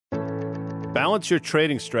Balance your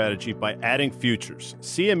trading strategy by adding futures.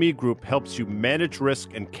 CME Group helps you manage risk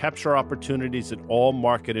and capture opportunities in all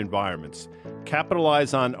market environments.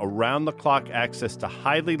 Capitalize on around-the-clock access to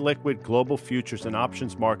highly liquid global futures and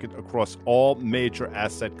options market across all major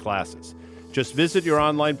asset classes. Just visit your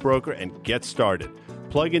online broker and get started.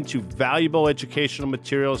 Plug into valuable educational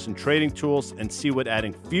materials and trading tools and see what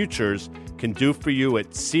adding futures can do for you at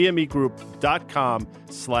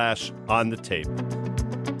cmegroup.com/onthetape.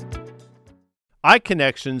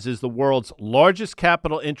 iConnections is the world's largest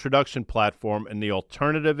capital introduction platform in the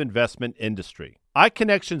alternative investment industry.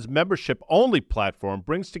 iConnections' membership-only platform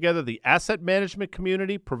brings together the asset management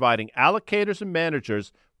community, providing allocators and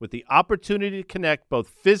managers with the opportunity to connect both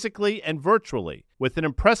physically and virtually. With an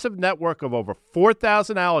impressive network of over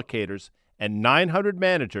 4,000 allocators and 900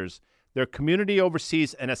 managers, their community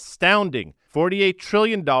oversees an astounding $48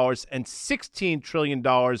 trillion and $16 trillion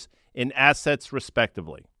in assets,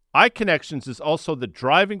 respectively. iConnections is also the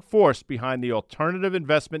driving force behind the alternative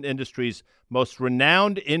investment industry's most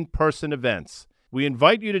renowned in-person events. We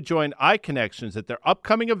invite you to join iConnections at their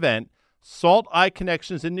upcoming event, Salt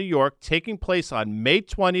iConnections in New York, taking place on May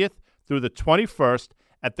 20th through the 21st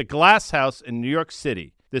at the Glass House in New York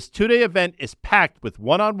City. This two-day event is packed with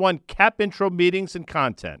one-on-one cap intro meetings and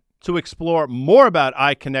content. To explore more about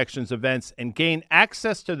iConnections events and gain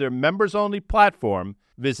access to their members-only platform,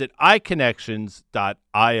 visit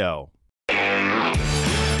iConnections.io.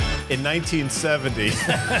 In 1970,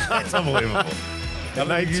 That's unbelievable. in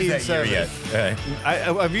 1970,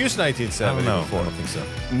 I've used 1970 before. I don't think so.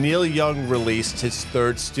 Neil Young released his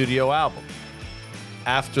third studio album,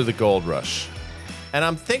 After the Gold Rush. And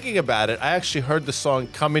I'm thinking about it. I actually heard the song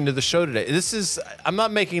coming to the show today. I'm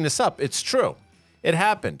not making this up. It's true. It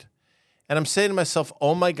happened. And I'm saying to myself,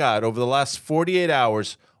 oh my God, over the last 48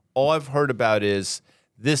 hours, all I've heard about is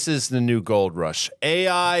this is the new gold rush.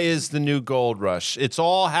 AI is the new gold rush. It's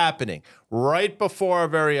all happening right before our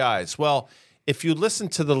very eyes. Well, if you listen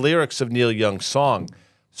to the lyrics of Neil Young's song,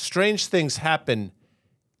 strange things happen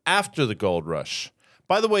after the gold rush.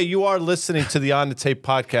 By the way, you are listening to the On the Tape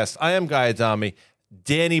podcast. I am Guy Adami,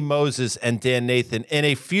 Danny Moses, and Dan Nathan. In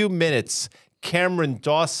a few minutes, Cameron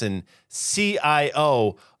Dawson,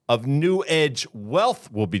 CIO of New Edge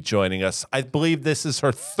Wealth, will be joining us. I believe this is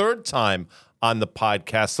her third time on the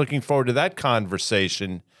podcast. Looking forward to that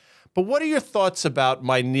conversation. But what are your thoughts about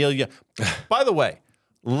my Neil Young? By the way,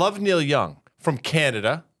 love Neil Young from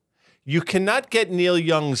Canada. You cannot get Neil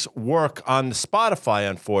Young's work on the Spotify,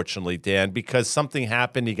 unfortunately, Dan, because something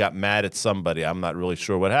happened. He got mad at somebody. I'm not really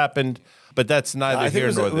sure what happened, but that's neither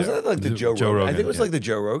here nor there. Was that like the Joe Rogan? I think it was like the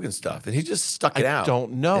Joe Rogan stuff, and he just stuck it out. I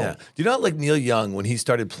don't know. Yeah. Do you know, like Neil Young, when he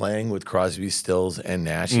started playing with Crosby, Stills, and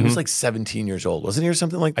Nash, he was like 17 years old, wasn't he, or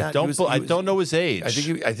something like that? I don't know his age.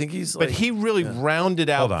 I think he's. Like, but he really rounded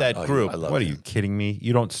out that group. What are you kidding me?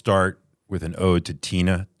 You don't start with an ode to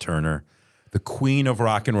Tina Turner, the queen of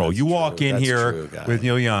rock and roll. That's you true. walk in That's here true, guy. with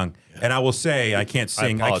Neil Young, and I will say, I can't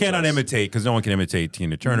sing. I cannot imitate, because no one can imitate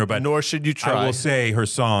Tina Turner, but nor should you try. I will say her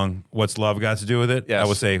song, What's Love Got to Do with It? Yes. I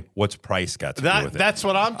will say, What's Price Got to do with it? That's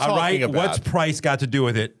what I'm talking about. What's Price got to do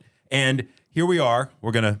with it? And here we are.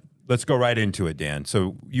 Let's go right into it, Dan.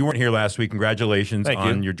 So you weren't here last week. Congratulations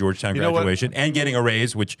on your Georgetown graduation and getting a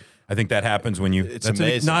raise, which I think that happens when you. It's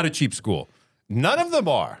amazing. Not a cheap school. None of them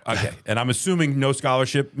are. Okay, and I'm assuming no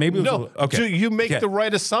scholarship. Maybe it was okay. You make the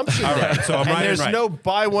right assumption. All right, so I'm right. There's no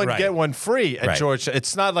buy one Right. get one free at Georgia.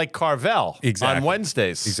 It's not like Carvel on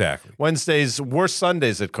Wednesdays. Exactly. Wednesdays were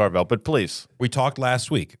Sundays at Carvel. But please, we talked last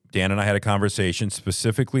week. Dan and I had a conversation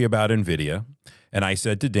specifically about NVIDIA, and I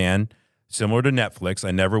said to Dan, similar to Netflix,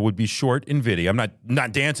 I never would be short NVIDIA. I'm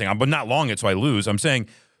not dancing. I'm not long it, so I lose. I'm saying,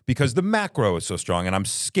 because the macro is so strong, and I'm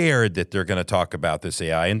scared that they're going to talk about this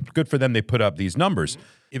AI, and good for them, they put up these numbers.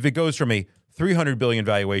 If it goes from a $300 billion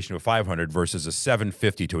valuation to a $500 versus a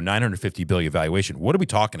 $750 to a $950 billion valuation, what are we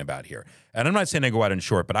talking about here? And I'm not saying I go out in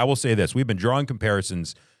short, but I will say this. We've been drawing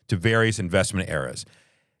comparisons to various investment eras.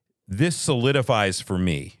 This solidifies for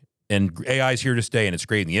me, and AI is here to stay, and it's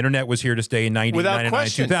great, and the internet was here to stay in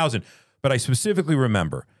 1999, 2000. But I specifically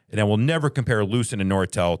remember, and I will never compare Lucent and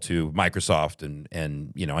Nortel to Microsoft and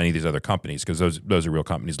any of these other companies, because those are real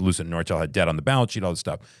companies. Lucent and Nortel had debt on the balance sheet, all this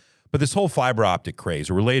stuff. But this whole fiber optic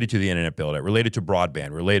craze related to the internet build-out, related to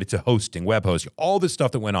broadband, related to hosting, web hosting, all this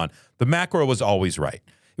stuff that went on, the macro was always right.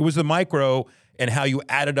 It was the micro and how you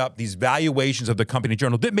added up these valuations of the company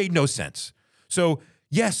journal that made no sense. So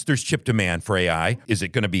yes, there's chip demand for AI. Is it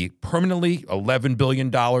going to be permanently $11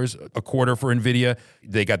 billion a quarter for NVIDIA?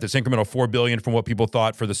 They got this incremental $4 billion from what people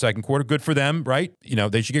thought for the second quarter. Good for them, right?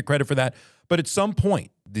 They should get credit for that. But at some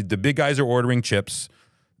point, the big guys are ordering chips.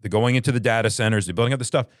 they're going into the data centers, they're building up the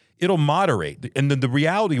stuff. It'll moderate. And then the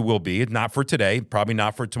reality will be, not for today, probably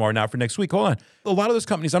not for tomorrow, not for next week. Hold on. A lot of those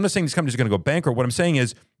companies, I'm not saying these companies are going to go bankrupt. What I'm saying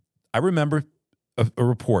is, I remember a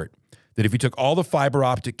report that if you took all the fiber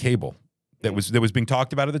optic cable that was being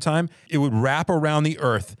talked about at the time, it would wrap around the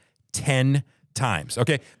earth 10 times.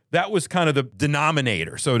 Okay. That was kind of the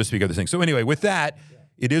denominator, so to speak, of this thing. So anyway, with that,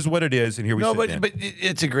 it is what it is, and here we sit. But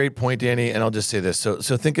it's a great point, Danny, and I'll just say this. So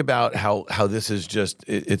think about how this is just,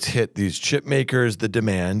 it's hit these chip makers, the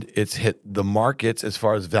demand, it's hit the markets as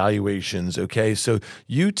far as valuations, okay? So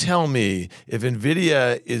you tell me, if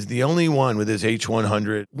NVIDIA is the only one with this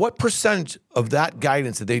H100, what percent of that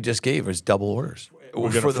guidance that they just gave is double orders? For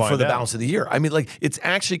the balance of the year. I mean, like, it's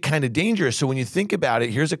actually kind of dangerous. So when you think about it,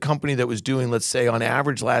 here's a company that was doing, let's say, on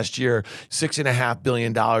average last year, $6.5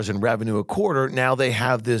 billion in revenue a quarter. Now they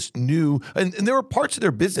have this new, and there are parts of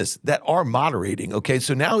their business that are moderating. Okay,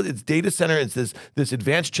 so now it's data center. It's this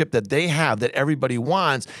advanced chip that they have that everybody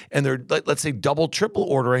wants, and they're, let's say, double, triple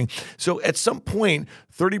ordering. So at some point,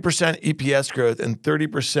 30% EPS growth and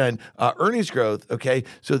 30% earnings growth. Okay,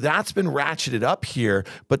 so that's been ratcheted up here,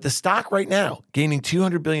 but the stock right now, gaining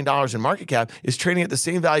 $200 billion in market cap, is trading at the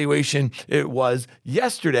same valuation it was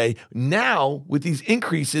yesterday, now with these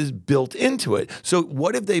increases built into it. So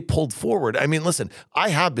what have they pulled forward? I mean, listen, I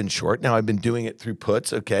have been short. Now I've been doing it through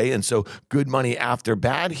puts, okay? And so good money after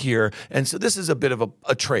bad here. And so this is a bit of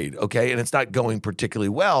a trade, okay? And it's not going particularly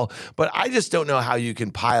well, but I just don't know how you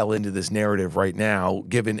can pile into this narrative right now,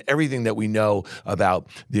 given everything that we know about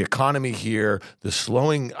the economy here, the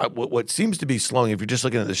slowing, what seems to be slowing, if you're just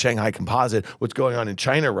looking at the Shanghai Composite, what's going on in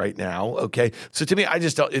China right now, okay? So to me, I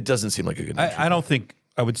just don't, it doesn't seem like a good I don't think,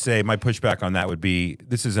 I would say my pushback on that would be,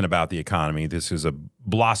 this isn't about the economy. This is a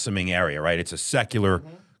blossoming area, right? It's a secular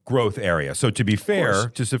growth area. So to be fair,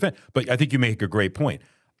 to defend, but I think you make a great point.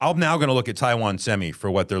 I'm now going to look at Taiwan Semi for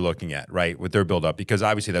what they're looking at, right, with their buildup, because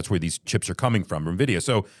obviously that's where these chips are coming from NVIDIA.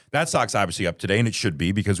 So that stock's obviously up today, and it should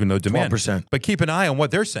be because we know demand. 12%. But keep an eye on what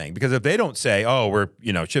they're saying, because if they don't say, oh, we're,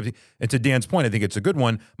 shifting, and to Dan's point, I think it's a good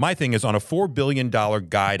one. My thing is on a $4 billion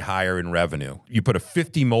guide higher in revenue, you put a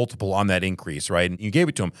 50 multiple on that increase, right, and you gave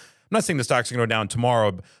it to them. I'm not saying the stock's going to go down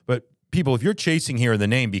tomorrow, but people, if you're chasing here in the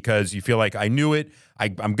name because you feel like I knew it,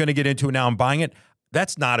 I'm going to get into it now, I'm buying it,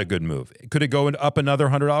 that's not a good move. Could it go up another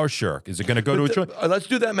 $100? Sure. Is it going to go to a trillion? Let's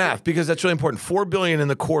do that math, because that's really important. $4 billion in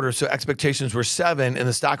the quarter, so expectations were $7 billion, and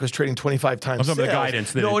the stock was trading 25 times sales. The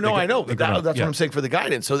guidance. I know. That's what I'm saying for the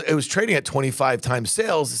guidance. So it was trading at 25 times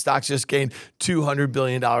sales. The stock's just gained $200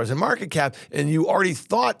 billion in market cap, and you already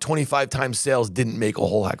thought 25 times sales didn't make a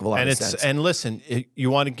whole heck of a lot of sense. And listen, you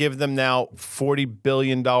want to give them now $40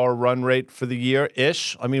 billion run rate for the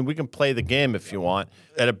year-ish? I mean, we can play the game if you want.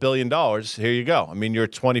 At $1 billion, here you go. I mean, you're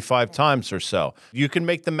 25 times or so. You can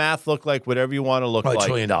make the math look like whatever you want to look like. $1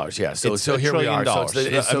 trillion, yeah. So here we are.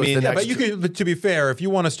 But you can. But to be fair, if you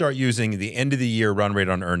want to start using the end of the year run rate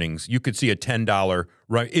on earnings, you could see a $10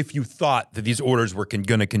 run if you thought that these orders were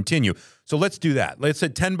going to continue. So let's do that. Let's say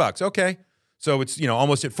 $10. Okay, so it's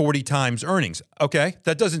almost at 40 times earnings. Okay,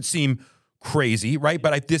 that doesn't seem crazy, right?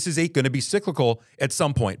 But this is going to be cyclical at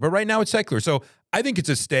some point. But right now it's secular. So I think it's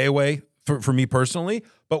a stay away for me personally.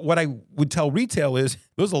 But what I would tell retail is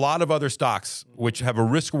there's a lot of other stocks which have a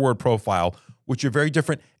risk reward profile which are very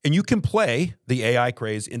different. And you can play the AI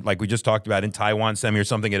craze, like we just talked about, in Taiwan Semi or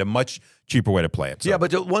something, at a much cheaper way to play it. So. Yeah,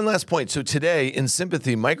 but one last point. So today, in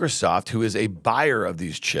sympathy, Microsoft, who is a buyer of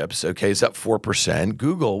these chips, okay, is up 4%.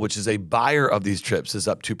 Google, which is a buyer of these chips, is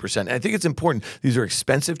up 2%. And I think it's important. These are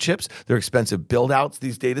expensive chips. They're expensive build-outs,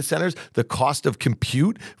 these data centers. The cost of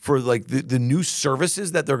compute for like the new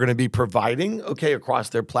services that they're going to be providing, okay, across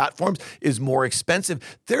their platforms is more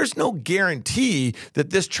expensive. There's no guarantee that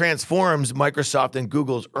this transforms Microsoft and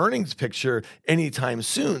Google's earnings picture anytime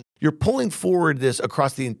soon. You're pulling forward this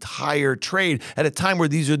across the entire trade at a time where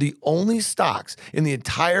these are the only stocks in the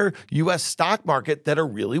entire U.S. stock market that are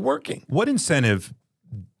really working. What incentive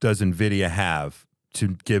does NVIDIA have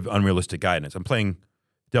to give unrealistic guidance? I'm playing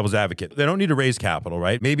devil's advocate. They don't need to raise capital,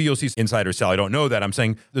 right? Maybe you'll see insider sell. I don't know that. I'm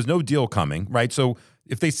saying there's no deal coming, right? So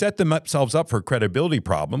if they set themselves up for a credibility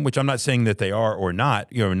problem, which I'm not saying that they are or not,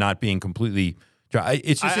 not being completely...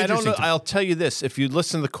 It's just I don't know. I'll tell you this. If you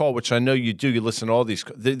listen to the call, which I know you do, you listen to all these,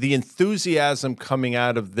 the enthusiasm coming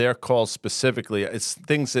out of their calls specifically, it's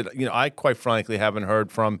things that, I quite frankly haven't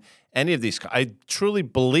heard from any of these. I truly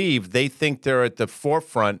believe they think they're at the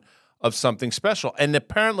forefront of something special. And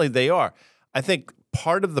apparently they are. I think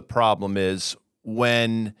part of the problem is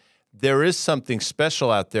when there is something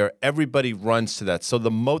special out there, everybody runs to that. So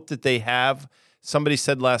the moat that they have, somebody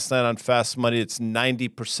said last night on Fast Money, it's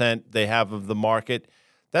 90% they have of the market.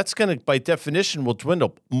 that's going to, by definition, will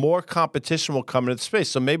dwindle. More competition will come into the space.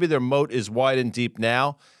 So maybe their moat is wide and deep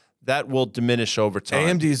now. That will diminish over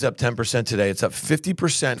time. AMD is up 10% today. It's up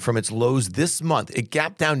 50% from its lows this month. It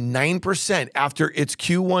gapped down 9% after its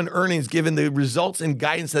Q1 earnings, given the results and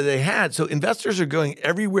guidance that they had. So investors are going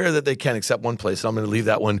everywhere that they can, except one place. And I'm going to leave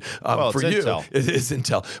that one for you. Intel. It is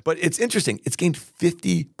Intel. But it's interesting. It's gained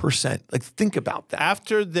 50%. Like, think about that.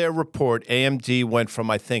 After their report, AMD went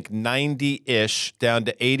from, I think, 90-ish down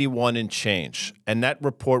to 81 and change. And that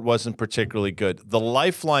report wasn't particularly good. The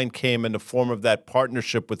lifeline came in the form of that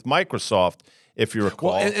partnership with Microsoft, if you recall.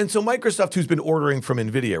 Well, and so Microsoft, who's been ordering from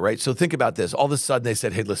NVIDIA, right? So think about this. All of a sudden they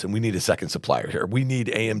said, hey, listen, we need a second supplier here. We need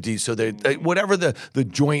AMD. So they whatever the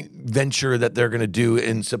joint venture that they're going to do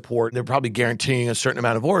in support, they're probably guaranteeing a certain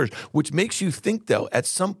amount of orders, which makes you think, though, at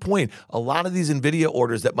some point, a lot of these NVIDIA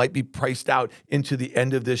orders that might be priced out into the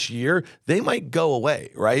end of this year, they might go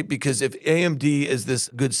away, right? Because if AMD is this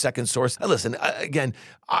good second source, listen, again,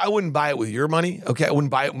 I wouldn't buy it with your money, okay? I wouldn't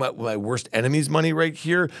buy it with my worst enemy's money right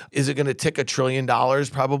here. Is it going to tick $1 trillion?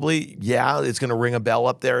 Probably. Yeah, it's going to ring a bell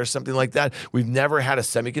up there or something like that. We've never had a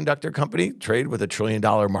semiconductor company trade with $1 trillion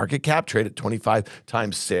market cap, trade at 25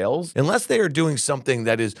 times sales, unless they are doing something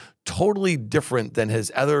that is totally different than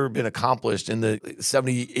has ever been accomplished in the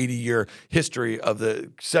 70, 80-year history of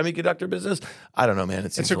the semiconductor business. I don't know, man.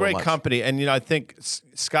 It's a great company. And, I think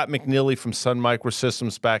Scott McNealy from Sun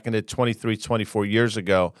Microsystems back in it 23, 24 years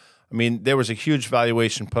ago, I mean, there was a huge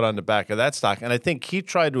valuation put on the back of that stock. And I think he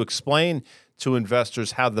tried to explain to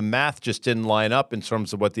investors how the math just didn't line up in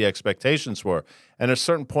terms of what the expectations were. And at a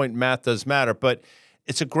certain point, math does matter. But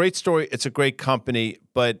it's a great story. It's a great company.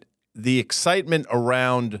 But the excitement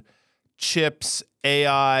around chips,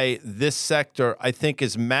 AI, this sector, I think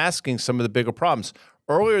is masking some of the bigger problems.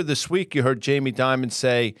 Earlier this week, you heard Jamie Dimon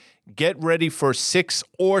say, get ready for 6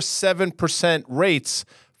 or 7% rates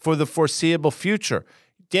for the foreseeable future.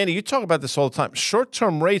 Danny, you talk about this all the time.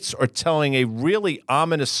 Short-term rates are telling a really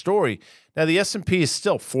ominous story. Now, the S&P is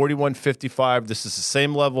still 41.55. This is the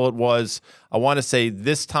same level it was, I want to say,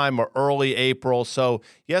 this time or early April. So,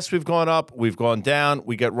 yes, we've gone up. We've gone down.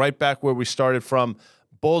 We get right back where we started from.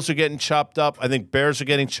 Bulls are getting chopped up. I think bears are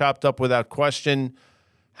getting chopped up without question.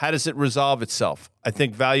 How does it resolve itself? I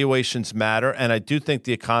think valuations matter, and I do think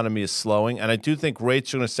the economy is slowing, and I do think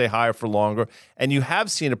rates are going to stay higher for longer. And you have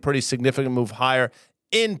seen a pretty significant move higher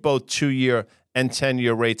in both 2-year and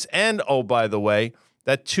 10-year rates. And, oh, by the way,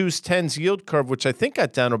 that 2s10s yield curve, which I think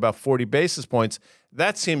got down to about 40 basis points,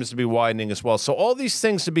 that seems to be widening as well. So all these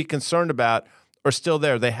things to be concerned about are still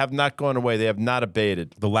there. They have not gone away. They have not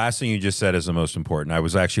abated. The last thing you just said is the most important. I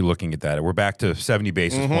was actually looking at that. We're back to 70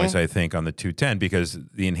 basis points, I think, on the 210, because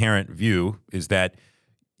the inherent view is that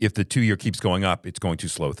if the 2-year keeps going up, it's going to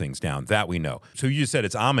slow things down. That we know. So you just said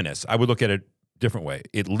it's ominous. I would look at it different way.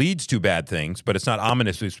 It leads to bad things, but it's not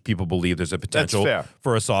ominous because people believe there's a potential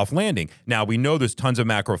for a soft landing. Now, we know there's tons of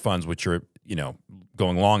macro funds which are,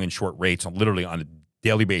 going long and short rates literally on a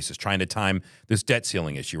daily basis, trying to time this debt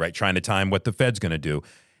ceiling issue, right? Trying to time what the Fed's going to do.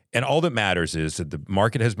 And all that matters is that the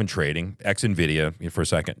market has been trading, ex-NVIDIA for a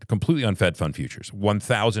second, completely on Fed fund futures,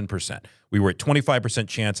 1,000%. We were at 25%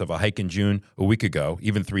 chance of a hike in June a week ago,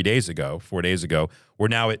 even 4 days ago. We're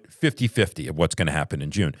now at 50-50 of what's going to happen in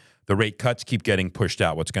June. The rate cuts keep getting pushed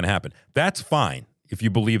out. What's going to happen? That's fine if you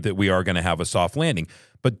believe that we are going to have a soft landing.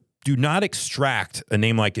 But do not extract a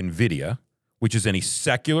name like NVIDIA, which is in a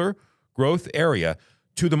secular growth area,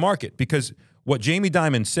 to the market. Because what Jamie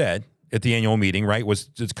Dimon said at the annual meeting, right,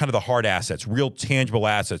 was it's kind of the hard assets, real tangible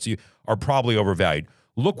assets are probably overvalued.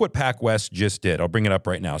 Look what PacWest just did. I'll bring it up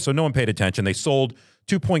right now. So no one paid attention. They sold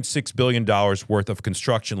 $2.6 billion worth of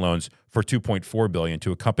construction loans for $2.4 billion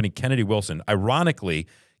to a company, Kennedy Wilson. Ironically,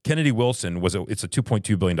 Kennedy Wilson it's a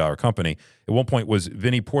 $2.2 billion company. At one point was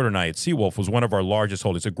Vinnie Porter and I at Seawolf was one of our largest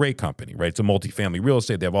holders. It's a great company, right? It's a multifamily real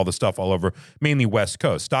estate. They have all the stuff all over, mainly West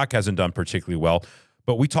Coast. Stock hasn't done particularly well.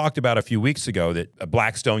 But we talked about a few weeks ago that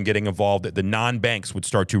Blackstone getting involved, that the non-banks would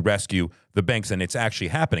start to rescue the banks, and it's actually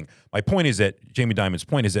happening. My point is that, Jamie Dimon's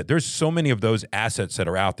point is that there's so many of those assets that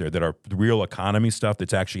are out there that are real economy stuff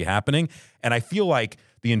that's actually happening. And I feel like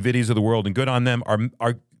the NVIDIAs of the world, and good on them,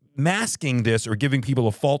 are masking this or giving people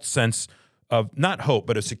a false sense of not hope,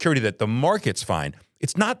 but a security that the market's fine.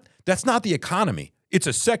 That's not the economy. It's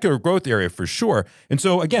a secular growth area for sure. And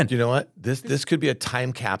so, again, you know what? This could be a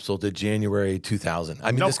time capsule to January 2000.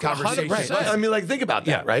 I mean, this conversation. Right. I mean, like, think about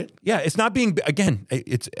that, right? Yeah, it's not being,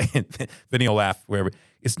 it's, Vinny will laugh, wherever.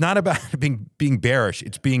 It's not about being bearish.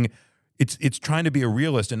 It's it's trying to be a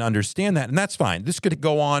realist and understand that, and that's fine. This could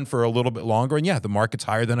go on for a little bit longer, and yeah, the market's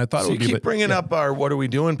higher than I thought So it you would be. keep bringing up our "What are we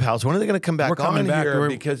doing, pals"? When are they going to come back We're coming on back. here?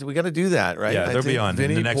 Because we got to do that, right? Yeah, I they'll be think on in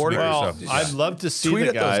Vinny the next Porter, week or Well, so. I'd love to see tweet the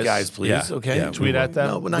at guys. those guys, please. Yeah. Okay, Yeah. Tweet at them.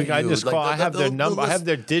 No, not I you. just Like call. I have their number. I have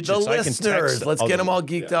their digits. The I can text. listeners. Let's I'll get do them it. all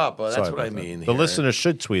geeked up. That's Sorry what I about that. mean. The here. listeners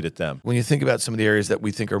should tweet at them. When you think about some of the areas that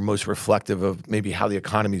we think are most reflective of maybe how the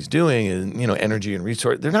economy's doing, and energy and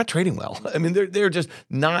resource, they're not trading well. I mean, they're just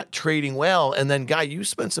not trading well. And then, Guy, you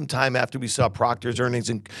spent some time after we saw Procter's earnings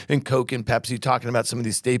and Coke and Pepsi talking about some of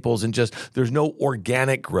these staples, and just there's no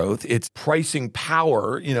organic growth. It's pricing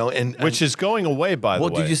power, Which is going away, by the way.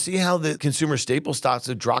 Well, did you see how the consumer staple stocks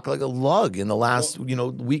have dropped like a lug in the last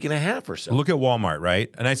week and a half or so? Look at Walmart, right?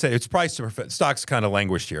 And I say it's priced to perfect. Stock's kind of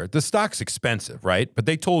languished here. The stock's expensive, right? But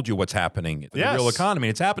they told you what's happening in the real economy.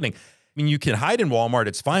 It's happening. I mean, you can hide in Walmart,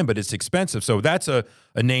 it's fine, but it's expensive. So that's a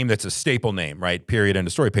name that's a staple name, right? Period. End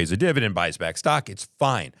of story. Pays a dividend, buys back stock. It's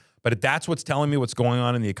fine. But if that's what's telling me what's going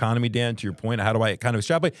on in the economy, Dan, to your point, how do I kind of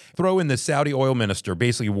extrapolate? Throw in the Saudi oil minister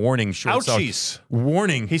basically warning short ouchies.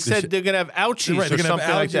 Warning. He said they're going to have ouchies right, or something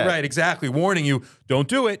like that. Right, exactly. Warning you, don't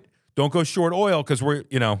do it. Don't go short oil because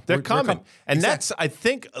they're coming. And that's, I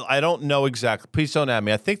think, I don't know exactly. Please don't at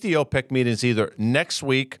me. I think the OPEC meeting is either next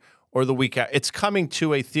week or the week after. It's coming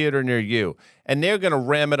to a theater near you, and they're going to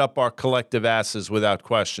ram it up our collective asses without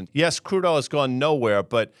question. Yes, crude oil has gone nowhere,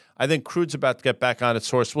 but I think crude's about to get back on its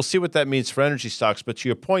horse. We'll see what that means for energy stocks. But to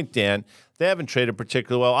your point, Dan, they haven't traded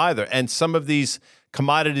particularly well either. And some of these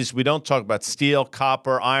commodities we don't talk about, steel,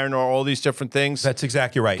 copper, iron ore, all these different things. That's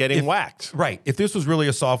exactly right. Getting whacked. Right. If this was really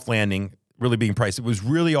a soft landing, really being priced, it was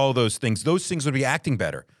really all those things would be acting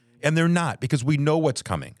better. And they're not, because we know what's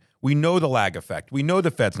coming. We know the lag effect. We know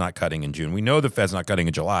the Fed's not cutting in June. We know the Fed's not cutting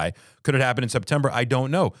in July. Could it happen in September? I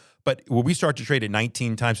don't know. But when we start to trade at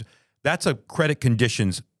 19 times, that's a credit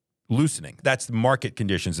conditions loosening. That's the market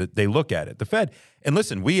conditions that they look at it. The Fed, and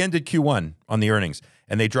listen, we ended Q1 on the earnings,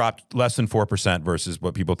 and they dropped less than 4% versus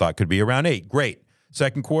what people thought could be around 8%. Great.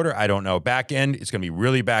 Second quarter, I don't know. Back end, it's going to be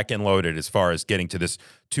really back end loaded as far as getting to this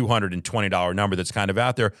 $220 number that's kind of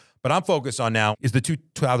out there. But I'm focused on now is the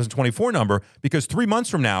 2024 number, because 3 months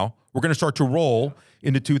from now, we're going to start to roll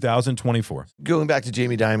into 2024. Going back to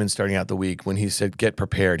Jamie Dimon starting out the week when he said, get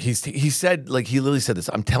prepared. He said, like, he literally said this,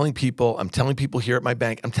 I'm telling people here at my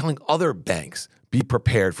bank, I'm telling other banks, be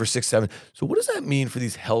prepared for 6, 7. So what does that mean for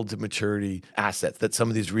these held to maturity assets that some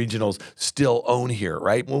of these regionals still own here,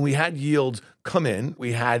 right? When we had yields come in,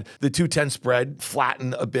 we had the 210 spread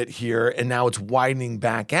flatten a bit here, and now it's widening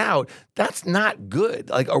back out. That's not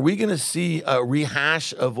good. Like, are we going to see a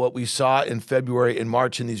rehash of what we saw in February and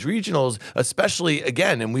March in these regionals, especially,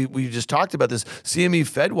 again, and we just talked about this, CME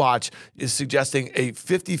FedWatch is suggesting a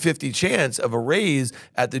 50-50 chance of a raise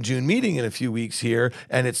at the June meeting in a few weeks here,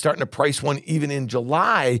 and it's starting to price one even in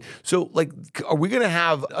July. So, like, are we going to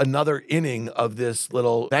have another inning of this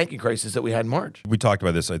little banking crisis that we had in March? We talked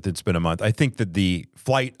about this. It's been a month. I think that the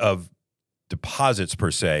flight of deposits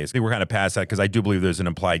per se, I think we're kind of past that, because I do believe there's an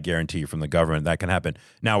implied guarantee from the government that can happen.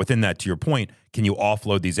 Now, within that, to your point, can you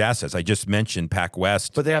offload these assets? I just mentioned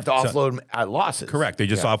PacWest. But they have to offload them at losses. Correct. They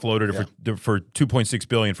just offloaded it for $2.6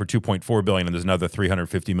 billion, for $2.4 billion, and there's another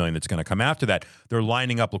 $350 million that's going to come after that. They're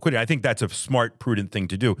lining up liquidity. I think that's a smart, prudent thing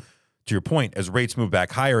to do. To your point, as rates move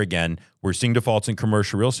back higher again, we're seeing defaults in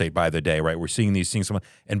commercial real estate by the day, right? We're seeing these things,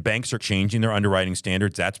 and banks are changing their underwriting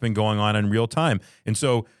standards. That's been going on in real time. And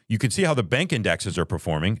so you can see how the bank indexes are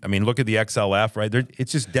performing. I mean, look at the XLF, right?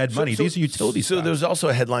 It's just dead money. These are utility stocks. So there's also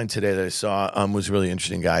a headline today that I saw was really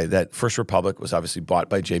interesting, Guy, that First Republic was obviously bought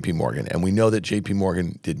by JP Morgan. And we know that JP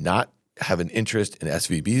Morgan did not have an interest in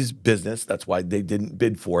SVB's business. That's why they didn't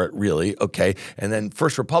bid for it, really. Okay. And then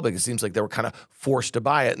First Republic, it seems like they were kind of forced to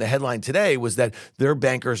buy it. And the headline today was that their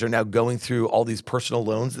bankers are now going through all these personal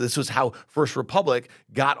loans. This was how First Republic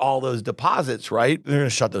got all those deposits, right? They're going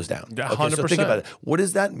to shut those down. 100%. So think about it. What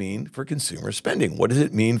does that mean for consumer spending? What does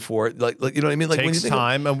it mean for, like you know what I mean? Like, takes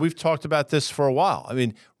time, and we've talked about this for a while. I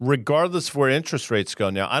mean, regardless of where interest rates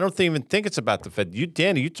go now, I don't even think it's about the Fed.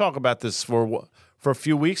 Danny, you talk about this for a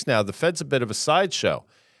few weeks now. The Fed's a bit of a sideshow.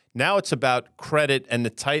 Now it's about credit and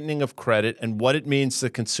the tightening of credit and what it means to the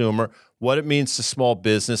consumer, what it means to small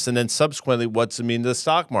business, and then subsequently what's it mean to the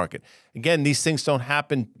stock market. Again, these things don't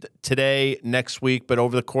happen today, next week, but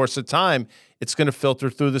over the course of time, it's going to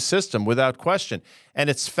filter through the system without question. And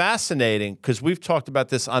it's fascinating because we've talked about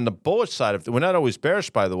this on the bullish side of it. We're not always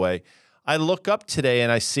bearish, by the way. I look up today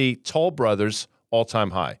and I see Toll Brothers,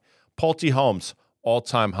 all-time high. Pulte Homes,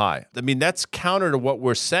 all-time high. I mean, that's counter to what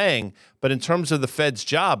we're saying, but in terms of the Fed's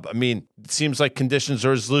job, I mean, it seems like conditions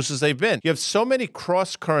are as loose as they've been. You have so many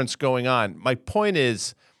cross currents going on. My point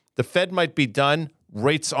is, The Fed might be done.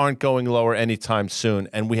 Rates aren't going lower anytime soon,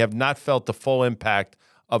 and we have not felt the full impact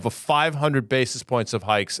of a 500 basis points of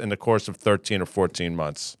hikes in the course of 13 or 14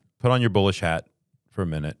 months. Put on your bullish hat for a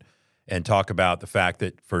minute and talk about the fact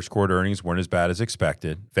that first quarter earnings weren't as bad as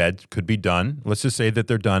expected. Fed could be done. Let's just say that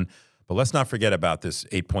they're done. But let's not forget about this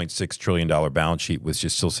 $8.6 trillion balance sheet, which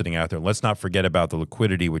is still sitting out there. Let's not forget about the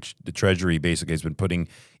liquidity, which the Treasury basically has been putting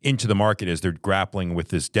into the market as they're grappling with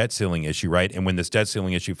this debt ceiling issue, right? And when this debt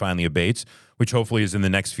ceiling issue finally abates, which hopefully is in the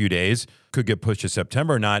next few days, could get pushed to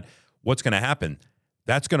September or not, what's going to happen?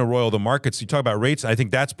 That's going to roil the markets. You talk about rates. I think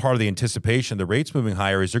that's part of the anticipation. The rates moving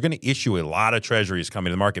higher is they're going to issue a lot of treasuries coming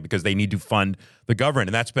to the market because they need to fund the government,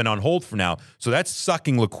 and that's been on hold for now. So that's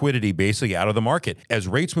sucking liquidity basically out of the market. As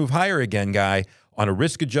rates move higher again, Guy, on a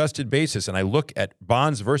risk-adjusted basis, and I look at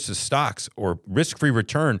bonds versus stocks or risk-free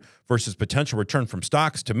return versus potential return from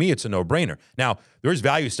stocks, to me, it's a no-brainer. Now, there's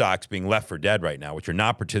value stocks being left for dead right now, which are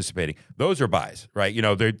not participating. Those are buys, right? You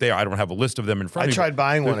know, they are. I don't have a list of them in front of me. I tried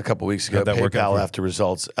buying one a couple weeks ago, PayPal after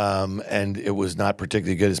results, and it was not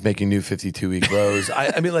particularly good. It's making new 52-week lows.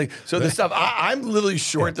 I mean, like, so the stuff, I'm literally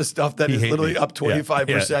short the stuff that is literally up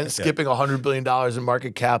 25%, skipping $100 billion in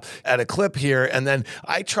market cap at a clip here. And then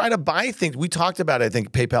I try to buy things. We talked about, I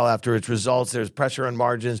think, PayPal after its results. There's pressure on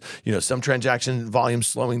margins, you know, some transaction volume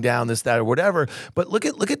slowing down, this, that, or whatever. But look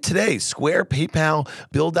at today. Square, PayPal,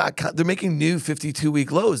 Bill.com, they're making new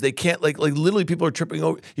 52-week lows. They can't, like literally people are tripping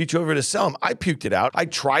over each over to sell them. I puked it out. I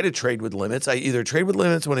try to trade with limits. I either trade with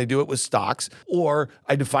limits when I do it with stocks, or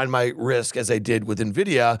I define my risk as I did with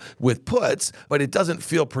NVIDIA with puts, but it doesn't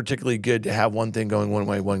feel particularly good to have one thing going one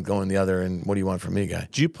way, one going the other. And what do you want from me, Guy?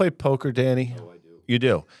 Do you play poker, Danny? Oh, I do. You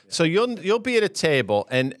do. Yeah. So you'll be at a table,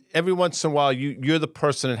 and every once in a while you're the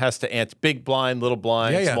person that has to answer big blind, little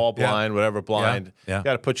blind, small blind, whatever blind. Yeah. You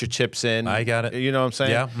got to put your chips in. I got it. You know what I'm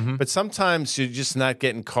saying? Yeah. Mm-hmm. But sometimes you're just not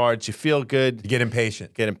getting cards. You feel good. You get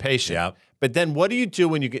impatient. Yeah. But then what do you do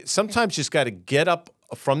when you get? Sometimes you just got to get up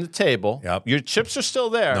from the table. Yep. Your chips are still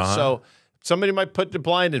there, so. Somebody might put the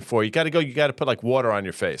blind in for you. You got to go. You got to put like water on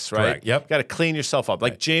your face, right? Correct. Yep. You got to clean yourself up,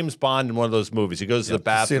 like James Bond in one of those movies. He goes to the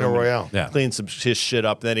bathroom, Casino Royale, cleans his shit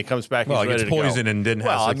up, and then he comes back. Well, he's he ready gets to poisoned go. and didn't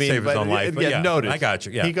have to save his own life. But noted. I got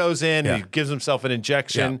you. Yeah. He goes in, he gives himself an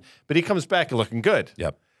injection, but he comes back looking good.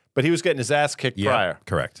 Yep. But he was getting his ass kicked prior.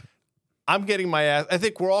 Correct. I'm getting my ass. I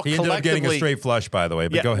think we're all He collectively. ended up getting a straight flush, by the way.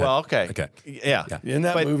 But go ahead. Well, okay. Yeah. In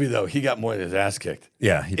that movie, though, he got more than his ass kicked.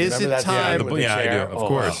 Yeah. He did. Is it Remember that time? scene with the Yeah, I chair? do. Of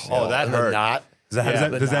course. Oh, that hurt. Not. Is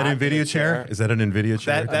that an NVIDIA chair? Is that an NVIDIA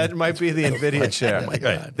chair? That might be the NVIDIA chair. Oh my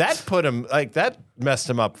God. That put him that messed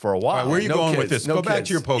him up for a while. All right, where are you No going with kids, this? no Go back kids.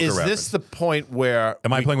 to your poker Is reference. this the point where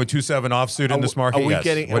Am I playing with 2-7 offsuit in this market? Are we Yes.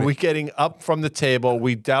 getting What- are we getting up from the table?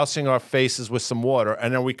 We dousing our faces with some water,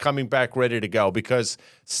 and are we coming back ready to go? Because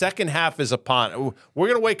second half is upon. We're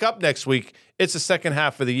gonna wake up next week. It's the second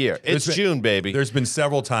half of the year. It's June, baby. There's been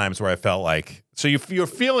several times where I felt like So you're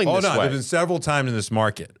feeling hold this on. way. There's been several times in this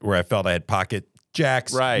market where I felt I had pocket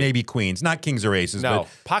jacks, maybe queens, not kings or aces, No, but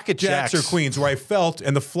pocket jacks jacks. or queens where I felt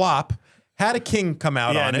and the flop had a king come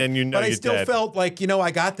out on and it, then you know but I you're still dead. felt like,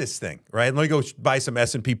 I got this thing, right? Let me go buy some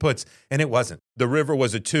S&P puts, and it wasn't. The river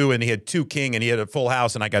was a 2, and he had 2 king, and he had a full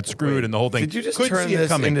house, and I got screwed, and the whole thing. Did you just Couldn't turn see it this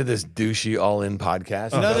coming. into this douchey all-in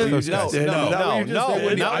podcast? No, Is that what you no, just did? no, Is that what you just no,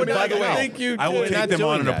 did? not I- by the way, I think you I will did. take them doing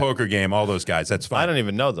on in a that. poker game, all those guys. That's fine. I don't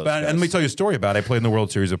even know those But guys. and let me tell you a story about it. I played in the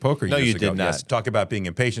World Series of Poker No, years you ago. did not. Yes, talk about being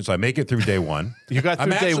impatient. So I make it through day one. You got I'm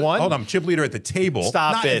through day actually- one? Hold on, I'm chip leader at the table.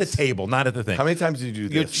 Stop not it. at the table, not at the thing. How many times did you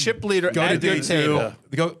do Your this? chip leader Go to at your day table.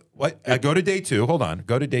 2. Go what? I go to day 2. Hold on.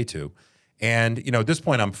 Go to day 2. And, at this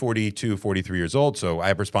point, I'm 42, 43 years old, so I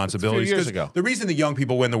have responsibilities. years 'Cause ago. The reason the young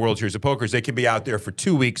people win the World Series of Poker is they can be out there for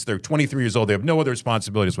 2 weeks. They're 23 years old. They have no other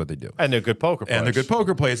responsibilities what they do. And they're good poker players. And they're good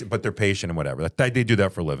poker players, but they're patient and whatever. They do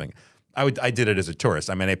that for a living. I did it as a tourist.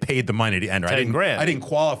 I mean, I paid the money to enter. 10 grand. I didn't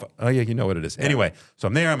qualify. Oh, yeah, you know what it is. Anyway, so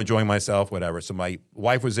I'm there. I'm enjoying myself, whatever. So my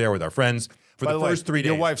wife was there with our friends for By the way, first 3 days.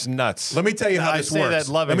 Your wife's nuts. Let me tell you how I this say works.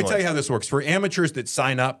 that lovingly. Let me tell you how this works. For amateurs that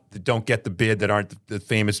sign up, that don't get the bid, that aren't the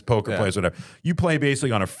famous poker players, whatever, you play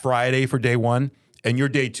basically on a Friday for day 1, and your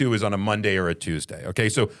day 2 is on a Monday or a Tuesday. Okay,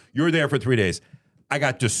 so you're there for 3 days. I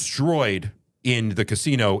got destroyed in the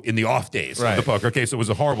casino in the off days of the poker. Okay, so it was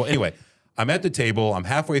a horrible. Anyway, I'm at the table. I'm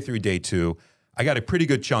halfway through day 2. I got a pretty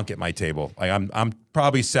good chunk at my table. Like I'm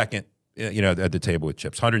probably second, at the table with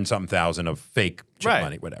chips, 100 and something thousand of fake chip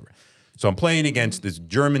money, whatever. So I'm playing against this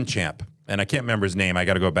German champ, and I can't remember his name. I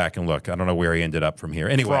got to go back and look. I don't know where he ended up from here.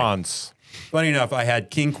 Anyway, Franz. funny enough, I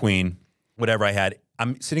had king, queen, whatever I had.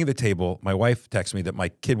 I'm sitting at the table. My wife texts me that my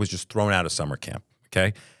kid was just thrown out of summer camp.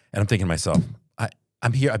 Okay, and I'm thinking to myself,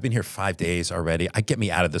 I'm here. I've been here 5 days already. Get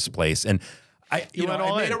me out of this place. And I went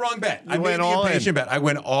all made in. a wrong bet. You I made went the all in. impatient bet. I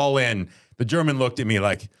went all in. The German looked at me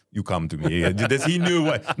like, you come to me. He knew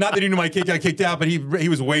what, not that he knew my kid got kicked out, but he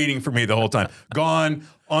was waiting for me the whole time. Gone,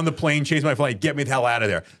 on the plane, changed my flight, get me the hell out of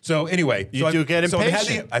there. So anyway. You do get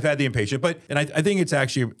impatient. I've had the impatient, and I think it's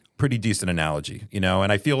actually a pretty decent analogy, and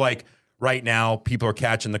I feel like right now people are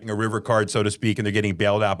catching a river card, so to speak, and they're getting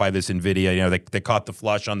bailed out by this NVIDIA. They caught the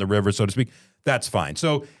flush on the river, so to speak. That's fine.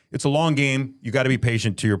 So it's a long game. You got to be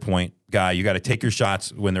patient, to your point, Guy. You got to take your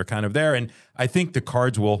shots when they're kind of there. And I think the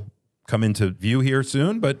cards will come into view here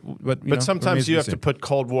soon, but sometimes you have to put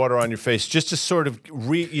cold water on your face just to sort of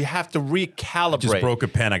you have to recalibrate. Just broke a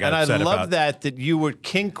pen. I got upset about. And I love about that you were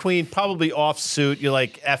king, queen, probably offsuit. You're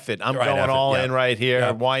like, F it, I'm going all in right here.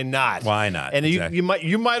 Yeah. Why not? Why not? And exactly.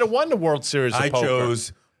 you might have won the World Series. Of poker.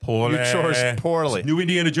 chose poorly. You chose poorly. New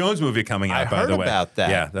Indiana Jones movie coming out. By the way, I heard about that.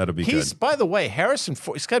 Yeah, that'll be good. By the way, Harrison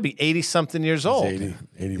Ford. He's got to be 80-something years old. 80,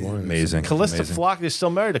 81. Amazing. Callista Flock is still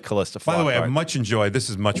married to Callista Flock. By the way, I've much enjoyed. This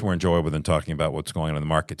is much more enjoyable than talking about what's going on in the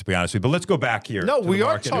market, to be honest with you. But let's go back here. No, to we the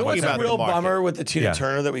are market. talking What's about a real the market. bummer with the Tina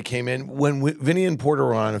Turner that we came in when Vinny and Porter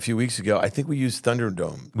were on a few weeks ago? I think we used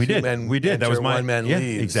Thunderdome. We did. That was my one-man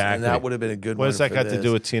leads. exactly. And that would have been a good What one. does that for got to this.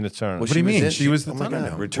 do with Tina Turner? Well, What do you mean? She was the oh my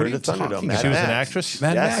God, Thunderdome. Return to What are you Thunderdome. talking Mad She was an Max. actress?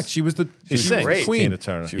 Mad Yes. Max. She was the sings. great. queen. Tina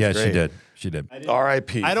Turner. She was Yeah, great. she did.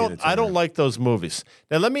 R.I.P. I don't like those movies.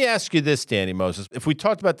 Now let me ask you this, Danny Moses. If we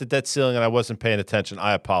talked about the debt ceiling and I wasn't paying attention,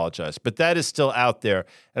 I apologize. But that is still out there.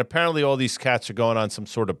 And apparently all these cats are going on some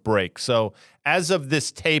sort of break. So as of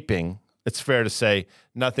this taping, it's fair to say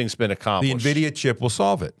nothing's been The accomplished. NVIDIA chip will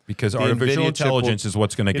solve it because artificial NVIDIA chip intelligence is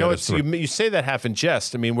what's going to get us through. You say that half in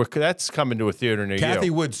jest. I mean, that's coming to a theater near Kathy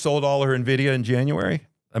you. Wood sold all her NVIDIA in January.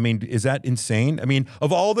 I mean, is that insane? I mean,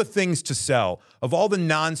 of all the things to sell, of all the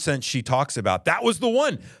nonsense she talks about, that was the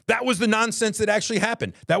one. That was the nonsense that actually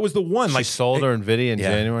happened. That was the one. She sold her NVIDIA in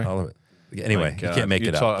January? All of it. Anyway, you can't make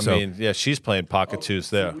it up. I mean, yeah, she's playing pocket twos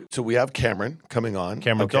there. So we have Cameron coming on.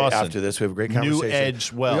 Cameron Dawson. After this, we have a great conversation. New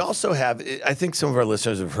Edge Wealth. We also have, I think some of our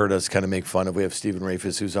listeners have heard us kind of make fun of, we have Stephen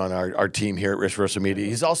Rafis, who's on our team here at Risk Versa Media.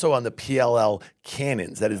 He's also on the PLL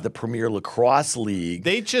Cannons. That is the Premier Lacrosse League.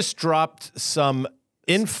 They just dropped some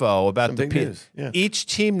info about Some the big news, yeah. Each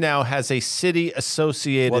team now has a city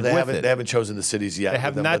associated Well, they with it. haven't chosen the cities yet. They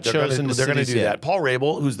have with them, not but they're gonna- chosen the They're going to cities do yet. that. Paul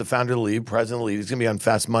Rabel, who's the founder of the league, president of the league, he's going to be on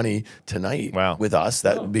Fast Money tonight Wow. with us.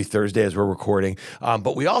 That would be Thursday as we're recording.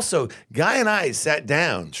 But we also, Guy and I sat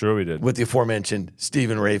down. Sure we did. With the aforementioned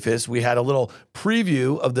Stephen Rafis. We had a little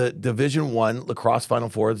preview of the Division I lacrosse Final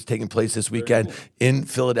Four that's taking place this weekend in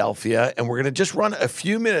Philadelphia. And we're going to just run a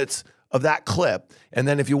few minutes of that clip. And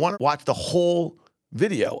then if you want to watch the whole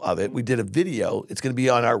video of it, we did a video. It's going to be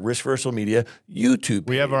on our Risk Versa Media YouTube page.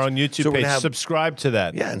 We have our own YouTube So we're page. gonna have- Subscribe to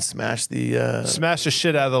that. Yeah, and smash the Smash the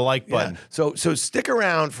shit out of the like button. So stick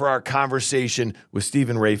around for our conversation with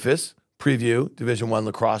Stephen Rafis, preview Division I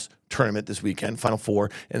lacrosse tournament this weekend, Final Four,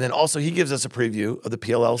 and then also he gives us a preview of the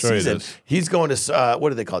PLL Sure he season. does. He's going to what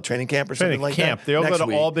do they call it, training camp or something Training like camp. that? They all go next to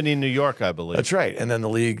week. Albany, New York, I believe. That's right, and then the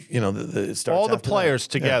league, it starts. All the after players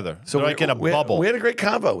that. together. So They're like in a bubble. We had a great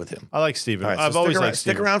convo with him. I like Steven. All right, so I've always liked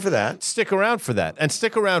stick Steven. around for that. Stick around for that. And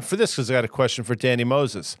stick around for this because I got a question for Danny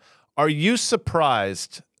Moses. Are you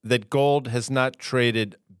surprised that gold has not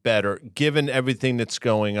traded better given everything that's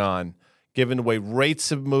going on? Given the way rates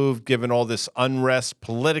have moved, given all this unrest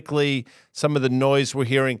politically, some of the noise we're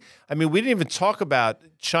hearing. I mean, we didn't even talk about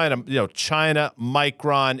China, China,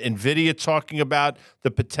 Micron, NVIDIA talking about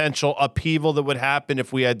the potential upheaval that would happen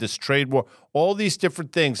if we had this trade war. All these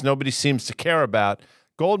different things nobody seems to care about.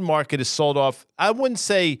 Gold market is sold off, I wouldn't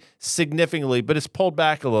say significantly, but it's pulled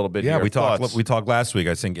back a little bit Yeah, here. we talked Thoughts? last week.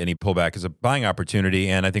 I think any pullback is a buying opportunity,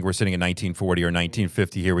 and I think we're sitting at 1940 or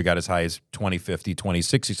 1950 here. We got as high as 2050,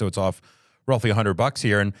 2060, so it's off roughly $100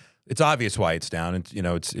 here, and it's obvious why it's down.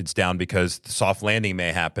 It's down because the soft landing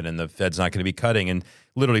may happen, and the Fed's not going to be cutting. And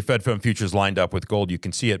literally, Fed Fund futures lined up with gold. You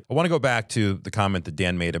can see it. I want to go back to the comment that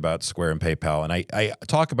Dan made about Square and PayPal, and I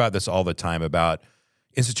talk about this all the time about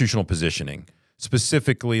institutional positioning,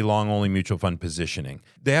 specifically long-only mutual fund positioning.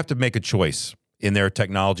 They have to make a choice in their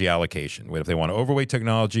technology allocation, if they want to overweight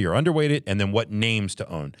technology or underweight it, and then what names to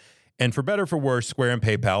own. And for better or for worse, Square and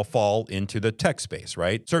PayPal fall into the tech space,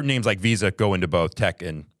 right? Certain names like Visa go into both tech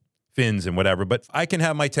and fins and whatever, but I can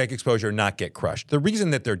have my tech exposure and not get crushed. The reason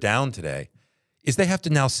that they're down today is they have to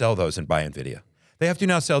now sell those and buy NVIDIA. They have to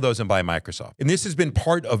now sell those and buy Microsoft. And this has been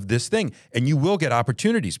part of this thing. And you will get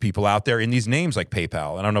opportunities, people out there in these names like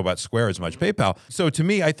PayPal. I don't know about Square as much, PayPal. So to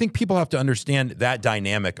me, I think people have to understand that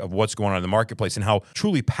dynamic of what's going on in the marketplace and how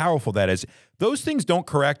truly powerful that is. Those things don't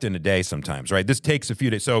correct in a day sometimes, right? This takes a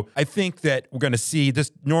few days. So I think that we're going to see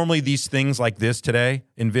this. Normally these things like this today,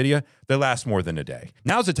 NVIDIA, they last more than a day.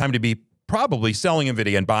 Now's the time to be probably selling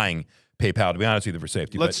NVIDIA and buying PayPal, to be honest with you, for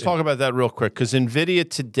safety. Let's talk about that real quick, because NVIDIA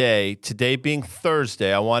today being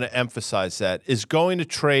Thursday, I want to emphasize that, is going to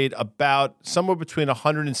trade about somewhere between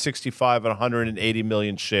 165 and 180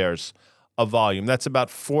 million shares of volume. That's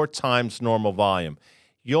about 4 times normal volume.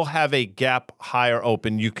 You'll have a gap higher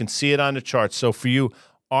open. You can see it on the chart. So for you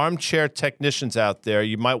armchair technicians out there,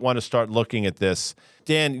 you might want to start looking at this.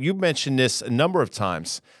 Dan, you mentioned this a number of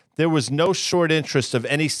times. There was no short interest of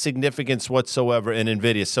any significance whatsoever in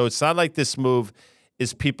NVIDIA. So it's not like this move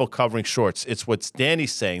is people covering shorts. It's what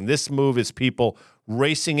Danny's saying. This move is people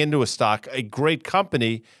racing into a stock, a great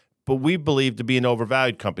company, but we believe to be an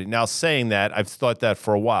overvalued company. Now, saying that, I've thought that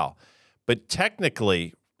for a while. But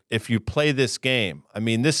technically, if you play this game, I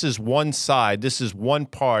mean, this is one side, this is one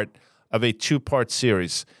part of a 2-part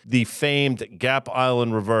series, the famed Gap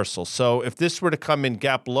Island reversal. So if this were to come in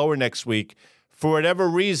gap lower next week, for whatever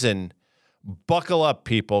reason, buckle up,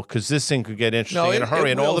 people, because this thing could get interesting in a hurry.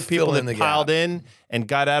 And all the people that piled in and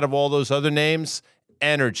got out of all those other names,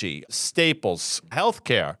 energy, staples,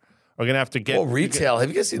 healthcare, are going to have to get... Well, retail. Have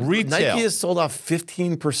you guys seen... Retail. Nike has sold off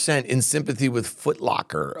 15% in sympathy with Foot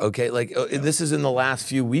Locker, okay? Like, this is in the last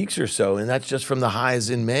few weeks or so, and that's just from the highs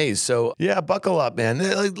in May. So, yeah, buckle up, man.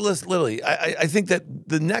 Like, literally, I think that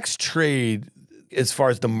the next trade, as far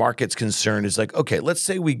as the market's concerned, is like, okay, let's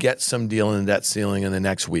say we get some deal in the debt ceiling in the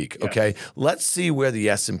next week, okay? Let's see where the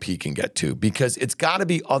S&P can get to, because it's got to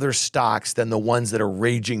be other stocks than the ones that are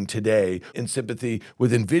raging today in sympathy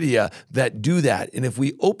with NVIDIA that do that. And if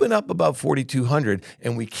we open up above 4,200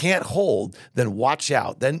 and we can't hold, then watch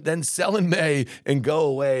out. Then sell in May and go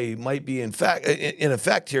away might be in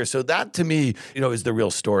effect here. So that, to me, is the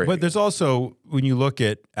real story. But there's also, when you look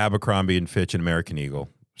at Abercrombie and Fitch and American Eagle,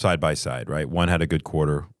 side by side, right? One had a good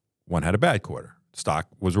quarter, one had a bad quarter. Stock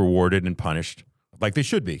was rewarded and punished like they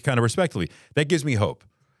should be, kind of respectfully. That gives me hope.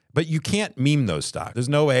 But you can't meme those stocks. There's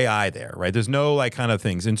no AI there, right? There's no like kind of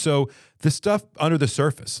things. And so the stuff under the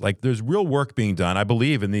surface, like there's real work being done, I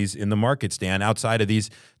believe, in the markets, Dan, outside of these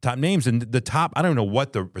top names. And the top, I don't know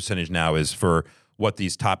what the percentage now is for what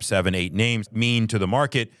these top 7, 8 names mean to the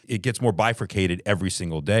market. It gets more bifurcated every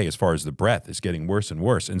single day as far as the breadth. It's getting worse and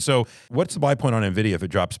worse. And so what's the buy point on NVIDIA if it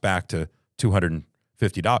drops back to $250?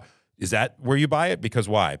 Is that where you buy it? Because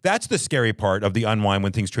why? That's the scary part of the unwind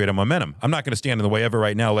when things trade on momentum. I'm not going to stand in the way of it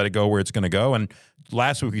right now, let it go where it's going to go. And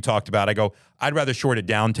last week we talked about, I'd rather short it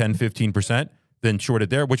down 10, 15% than short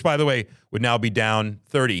it there, which, by the way, would now be down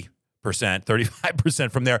 30%,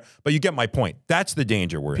 35% from there. But you get my point. That's the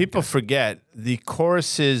danger we're in. People forget the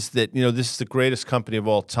chorus is that, this is the greatest company of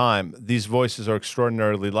all time. These voices are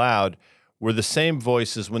extraordinarily loud. Were the same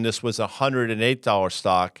voices when this was a $108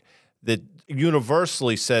 stock that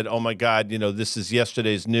universally said, oh my God, this is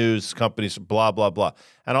yesterday's news, companies, blah, blah, blah.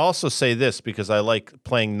 And I'll also say this because I like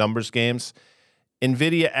playing numbers games.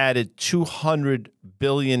 NVIDIA added $200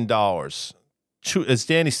 billion, as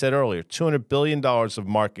Danny said earlier, $200 billion of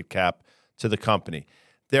market cap to the company.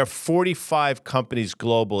 There are 45 companies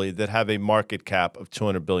globally that have a market cap of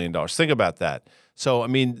 $200 billion. Think about that. So, I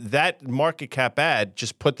mean, that market cap ad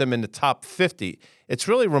just put them in the top 50. It's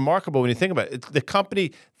really remarkable when you think about it.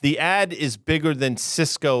 The ad is bigger than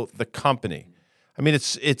Cisco, the company. I mean,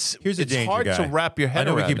 it's hard to wrap your head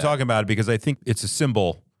around. I know we keep talking about it because I think it's a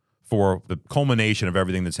symbol for the culmination of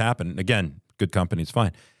everything that's happened. Again, good company, it's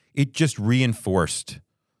fine. It just reinforced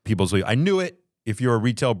people's belief. I knew it. If you're a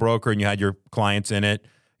retail broker and you had your clients in it,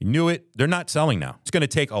 you knew it. They're not selling now. It's going to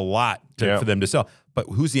take a lot for them to sell. But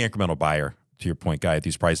who's the incremental buyer, to your point, Guy, at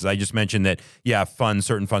these prices? I just mentioned that,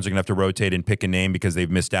 certain funds are going to have to rotate and pick a name because they've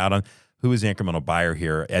missed out on. Who is the incremental buyer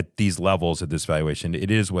here at these levels, at this valuation?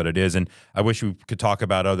 It is what it is. And I wish we could talk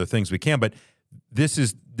about other things. We can, but this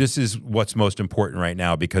is what's most important right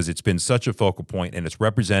now because it's been such a focal point and it's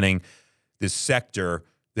representing this sector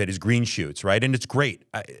that is green shoots, right? And it's great.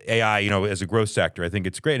 AI, as a growth sector, I think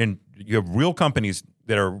it's great. And you have real companies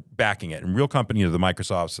that are backing it and real companies, the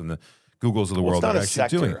Microsofts and the Googles of the Well, world it's not are a actually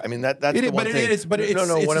sector. doing. I mean, that's It the is, one but thing. it is, but it's,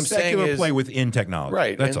 no. it's What a I'm saying secular is play within technology.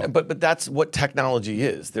 right. That's all. But that's what technology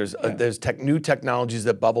is. There's new technologies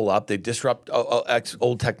that bubble up. They disrupt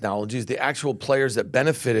old technologies. The actual players that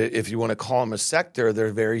benefit it, if you want to call them a sector,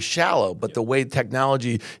 they're very shallow. But the way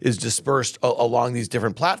technology is dispersed along these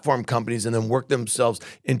different platform companies and then work themselves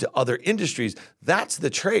into other industries, that's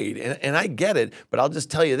the trade. And I get it. But I'll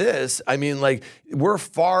just tell you this. I mean, like, we're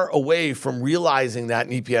far away from realizing that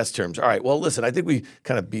in EPS terms. All right. Well, listen, I think we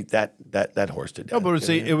kind of beat that horse to death. No, but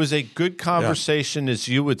it was a good conversation, as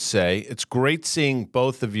you would say. It's great seeing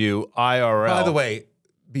both of you IRL. By the way,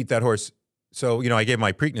 beat that horse. So, I gave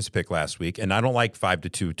my Preakness pick last week, and I don't like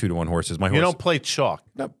 5-2, 2-1 horses. My horse You don't play chalk.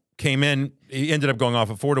 came in, he ended up going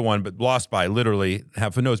off at 4-1, but lost by literally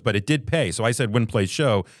half a nose. But it did pay. So I said win, place,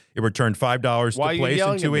 show. It returned $5 Why to are you place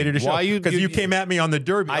yelling and at me? $2.80 to show. Why Because you came at me on the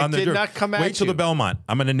Derby. I did not come at Wait till you. the Belmont.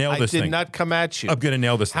 I'm going to nail this thing. I did not come at you. I'm going to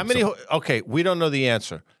nail this How thing. many? Okay, we don't know the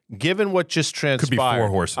answer. Given what just transpired, Could be 4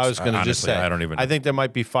 horses. I was going to just Honestly, say. I don't even know. I think there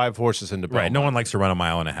might be 5 horses in the Belmont. Right. No one likes to run a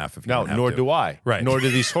mile and a half if you No, don't have nor to. do I. Right. Nor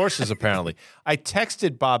do these horses, apparently. I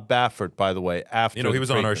texted Bob Baffert, by the way, after He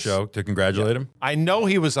was on our Preakness. show to congratulate him. I know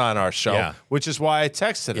he was on our show, Yeah. which is why I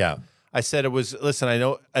texted him. Yeah. I said it was, listen, I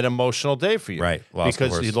know an emotional day for you. Right. Lost a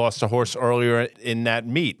because horse. he lost a horse earlier in that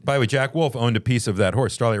meet. By the way, Jack Wolf owned a piece of that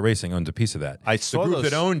horse. Starlight Racing owns a piece of that. I saw the group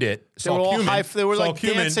those. that owned it. They were all they were like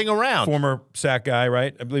dancing around. Former SAC guy,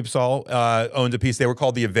 right? I believe Saul owned a piece. They were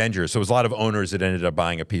called the Avengers. So it was a lot of owners that ended up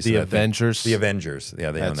buying a piece The of that thing. Avengers? The Avengers.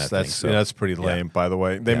 Yeah, they own that thing. So. That's pretty lame, by the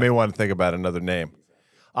way. They may want to think about another name.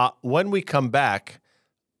 When we come back,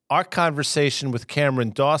 our conversation with Cameron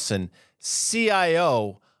Dawson,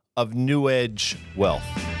 CIO of New Edge Wealth.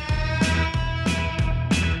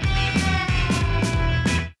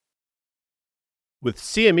 With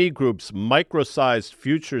CME Group's micro-sized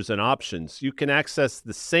futures and options, you can access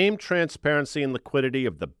the same transparency and liquidity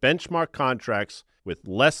of the benchmark contracts with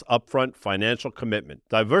less upfront financial commitment.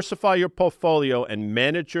 Diversify your portfolio and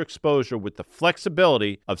manage your exposure with the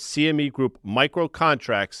flexibility of CME Group micro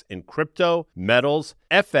contracts in crypto, metals,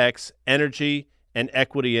 FX, energy, and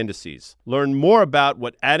equity indices. Learn more about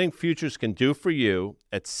what adding futures can do for you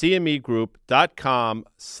at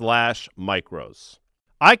cmegroup.com/micros.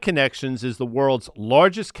 iConnections is the world's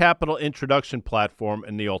largest capital introduction platform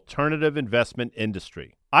in the alternative investment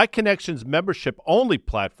industry. iConnections' membership-only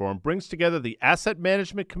platform brings together the asset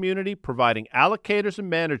management community, providing allocators and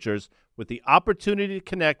managers with the opportunity to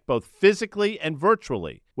connect both physically and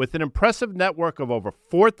virtually. With an impressive network of over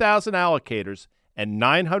 4,000 allocators and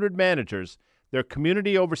 900 managers, their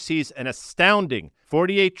community oversees an astounding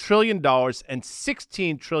 $48 trillion and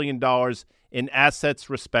 $16 trillion in assets,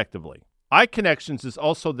 respectively. iConnections is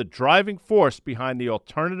also the driving force behind the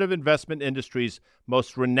alternative investment industry's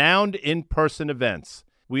most renowned in-person events.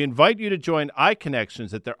 We invite you to join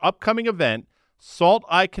iConnections at their upcoming event, Salt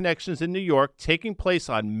iConnections in New York, taking place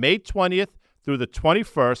on May 20th through the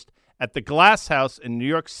 21st at the Glass House in New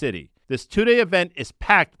York City. This 2-day event is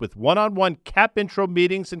packed with one-on-one cap intro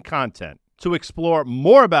meetings and content. To explore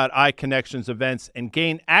more about iConnections events and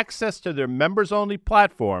gain access to their members-only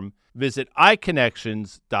platform, visit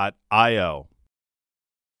iConnections.io.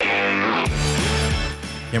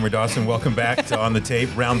 Cameron Dawson, welcome back to On the Tape,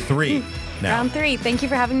 round 3 now. Round 3. Thank you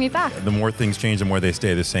for having me back. The more things change, the more they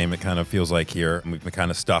stay the same. It kind of feels like here we've been kind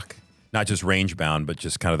of stuck, not just range bound, but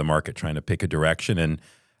just kind of the market trying to pick a direction. And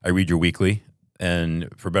I read your weekly, and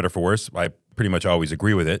for better or for worse, I pretty much always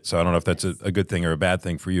agree with it. So I don't know if that's a good thing or a bad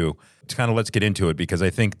thing for you. It's kind of let's get into it, because I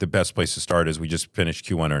think the best place to start is we just finished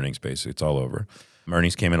Q1 earnings, basically. It's all over.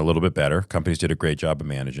 Earnings came in a little bit better. Companies did a great job of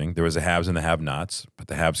managing. There was the haves and the have-nots, but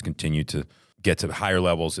the haves continue to get to higher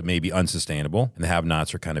levels that may be unsustainable, and the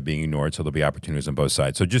have-nots are kind of being ignored, so there'll be opportunities on both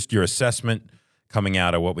sides. So just your assessment coming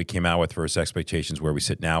out of what we came out with versus expectations, where we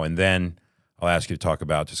sit now, and then I'll ask you to talk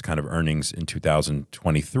about just kind of earnings in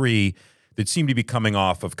 2023 that seem to be coming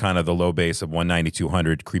off of kind of the low base of 190,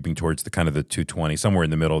 200, creeping towards the kind of the 220, somewhere in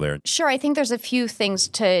the middle there. Sure. I think there's a few things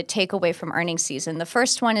to take away from earnings season. The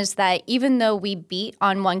first one is that even though we beat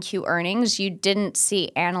on 1Q earnings, you didn't see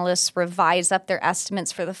analysts revise up their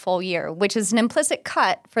estimates for the full year, which is an implicit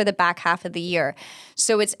cut for the back half of the year.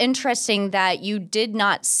 So it's interesting that you did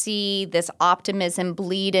not see this optimism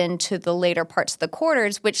bleed into the later parts of the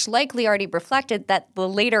quarters, which likely already reflected that the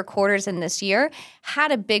later quarters in this year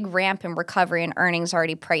had a big ramp in recovery in earnings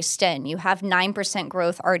already priced in. You have 9%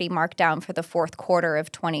 growth already marked down for the fourth quarter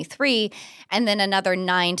of 23, and then another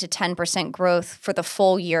 9 to 10% growth for the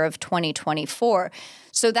full year of 2024.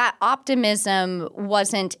 So that optimism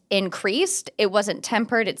wasn't increased. It wasn't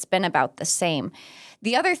tempered. It's been about the same.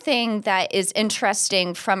 The other thing that is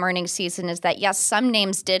interesting from earnings season is that, yes, some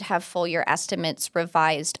names did have full year estimates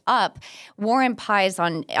revised up. Warren Pies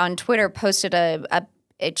on Twitter posted a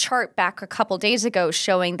chart back a couple days ago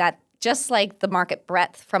showing that just like the market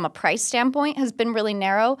breadth from a price standpoint has been really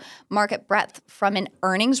narrow, market breadth from an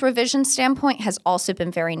earnings revision standpoint has also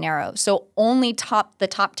been very narrow. So only the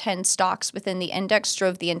top 10 stocks within the index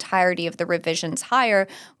drove the entirety of the revisions higher,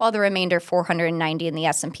 while the remainder 490 in the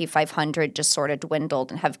S&P 500 just sort of dwindled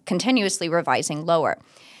and have continuously revising lower.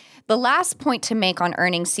 The last point to make on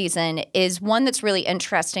earnings season is one that's really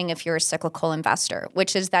interesting if you're a cyclical investor,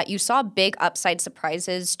 which is that you saw big upside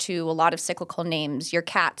surprises to a lot of cyclical names, your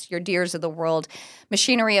Cats, your Deeres of the world,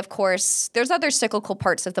 machinery, of course. There's other cyclical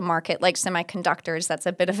parts of the market like semiconductors. That's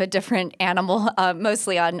a bit of a different animal,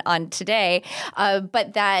 mostly on today.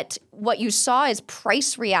 But that what you saw is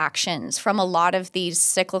price reactions from a lot of these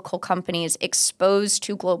cyclical companies exposed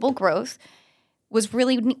to global growth was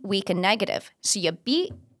really weak and negative. So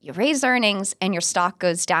you raise earnings and your stock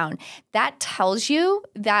goes down. That tells you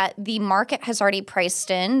that the market has already priced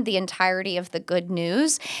in the entirety of the good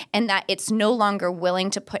news and that it's no longer willing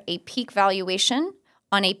to put a peak valuation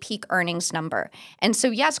on a peak earnings number. And so,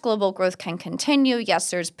 yes, global growth can continue.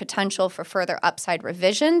 Yes, there's potential for further upside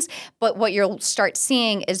revisions. But what you'll start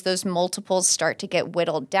seeing is those multiples start to get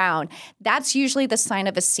whittled down. That's usually the sign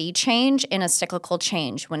of a sea change in a cyclical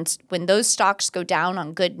change. When those stocks go down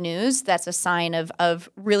on good news, that's a sign of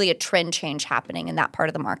really a trend change happening in that part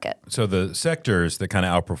of the market. So the sectors that kind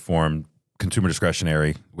of outperformed, consumer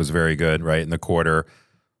discretionary was very good, right? In the quarter,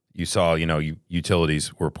 you saw,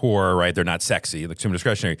 utilities were poor, right? They're not sexy. The consumer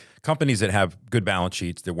discretionary companies that have good balance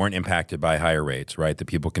sheets that weren't impacted by higher rates, right? That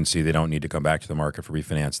people can see they don't need to come back to the market for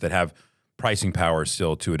refinance, that have pricing power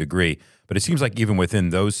still to a degree. But it seems like even within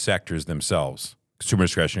those sectors themselves, consumer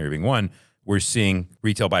discretionary being one, we're seeing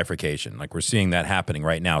retail bifurcation. Like we're seeing that happening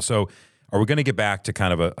right now. So are we going to get back to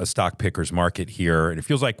kind of a stock picker's market here? And it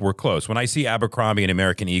feels like we're close. When I see Abercrombie and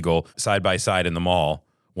American Eagle side by side in the mall,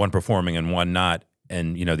 one performing and one not,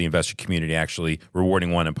 and the investor community actually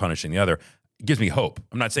rewarding one and punishing the other, it gives me hope.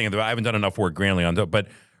 I'm not saying that I haven't done enough work granularly on that, but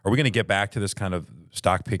are we going to get back to this kind of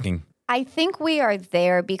stock picking? I think we are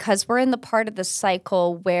there because we're in the part of the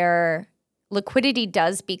cycle where liquidity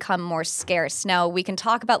does become more scarce. Now, we can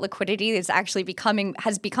talk about liquidity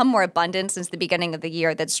has become more abundant since the beginning of the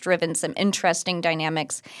year. That's driven some interesting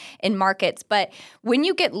dynamics in markets. But when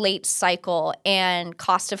you get late cycle and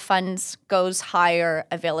cost of funds goes higher,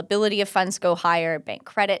 availability of funds go higher, bank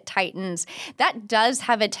credit tightens, that does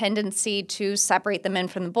have a tendency to separate the men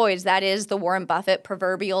from the boys. That is the Warren Buffett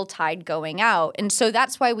proverbial tide going out. And so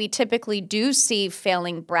that's why we typically do see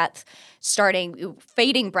fading breadth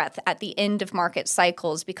at the end of market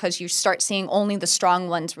cycles, because you start seeing only the strong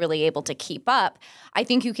ones really able to keep up. I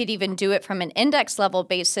think you could even do it from an index level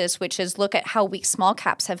basis, which is look at how weak small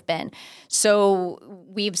caps have been. So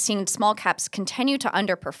we've seen small caps continue to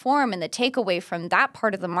underperform, and the takeaway from that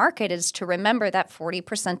part of the market is to remember that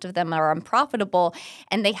 40% of them are unprofitable,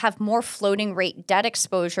 and they have more floating rate debt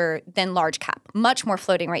exposure than large cap, much more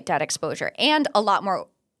floating rate debt exposure, and a lot more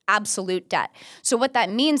absolute debt. So what that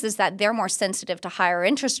means is that they're more sensitive to higher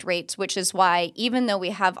interest rates, which is why even though we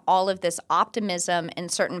have all of this optimism in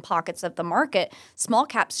certain pockets of the market, small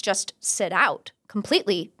caps just sit out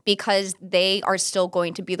completely because they are still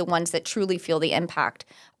going to be the ones that truly feel the impact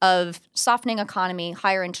of softening economy,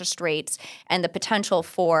 higher interest rates, and the potential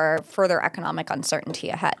for further economic uncertainty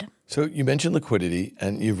ahead. So you mentioned liquidity,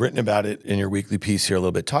 and you've written about it in your weekly piece here a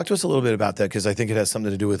little bit. Talk to us a little bit about that, because I think it has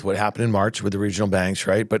something to do with what happened in March with the regional banks,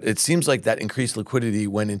 right? But it seems like that increased liquidity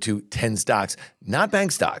went into 10 stocks, not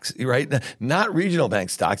bank stocks, right? Not regional bank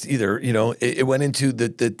stocks either. It went into the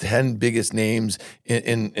 10 biggest names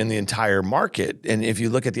in the entire market. And if you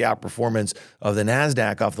look at the outperformance of the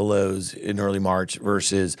NASDAQ off the lows in early March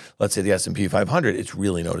versus, let's say, the S&P 500, it's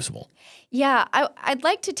really noticeable. Yeah, I'd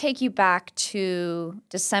like to take you back to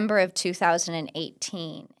December of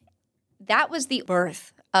 2018. That was the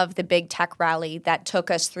birth of the big tech rally that took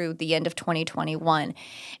us through the end of 2021.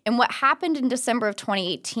 And what happened in December of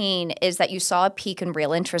 2018 is that you saw a peak in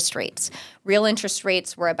real interest rates. Real interest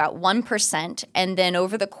rates were about 1%. And then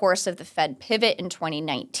over the course of the Fed pivot in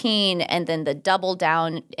 2019, and then the double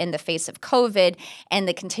down in the face of COVID and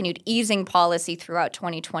the continued easing policy throughout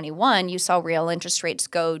 2021, you saw real interest rates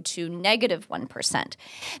go to negative 1%.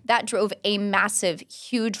 That drove a massive,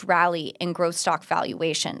 huge rally in growth stock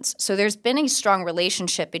valuations. So there's been a strong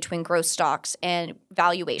relationship between growth stocks and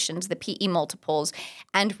valuations, the PE multiples,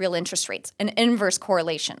 and real interest rates, an inverse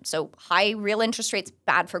correlation. So high real interest rates,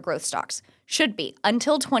 bad for growth stocks. Should be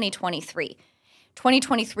until 2023.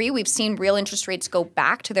 2023, we've seen real interest rates go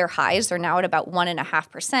back to their highs. They're now at about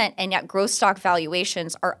 1.5%, and yet growth stock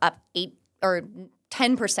valuations are up 8 or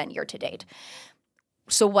 10% year to date.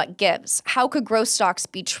 So what gives? How could growth stocks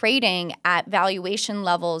be trading at valuation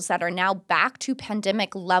levels that are now back to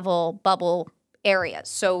pandemic level bubble areas?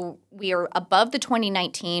 So we are above the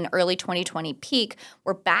 2019, early 2020 peak.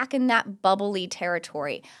 We're back in that bubbly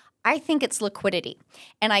territory. I think it's liquidity.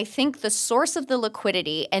 And I think the source of the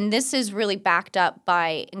liquidity, and this is really backed up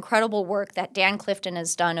by incredible work that Dan Clifton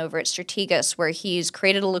has done over at Strategas, where he's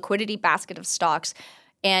created a liquidity basket of stocks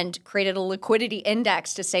and created a liquidity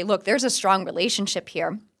index to say, look, there's a strong relationship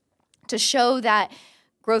here to show that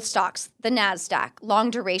growth stocks, the NASDAQ,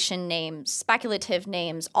 long duration names, speculative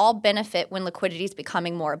names all benefit when liquidity is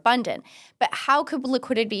becoming more abundant. But how could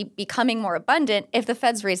liquidity be becoming more abundant if the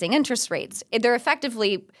Fed's raising interest rates? They're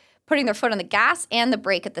effectively putting their foot on the gas and the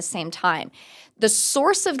brake at the same time. The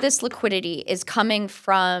source of this liquidity is coming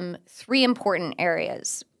from three important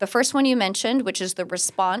areas. The first one you mentioned, which is the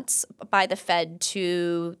response by the Fed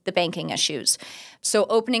to the banking issues. So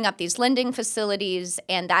opening up these lending facilities,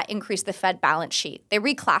 and that increased the Fed balance sheet. They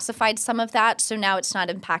reclassified some of that, so now it's not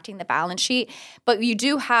impacting the balance sheet. But you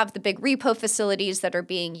do have the big repo facilities that are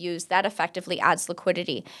being used. That effectively adds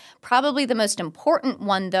liquidity. Probably the most important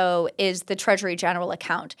one, though, is the Treasury General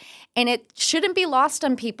account. And it shouldn't be lost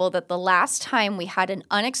on people that the last time we had an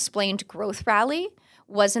unexplained growth rally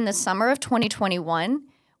was in the summer of 2021,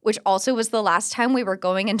 which also was the last time we were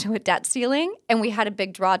going into a debt ceiling, and we had a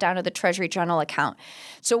big drawdown of the Treasury General account.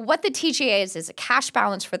 So what the TGA is a cash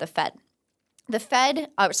balance for the Fed. For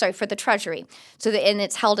the Treasury. And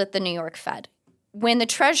it's held at the New York Fed. When the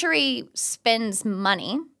Treasury spends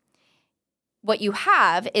money, what you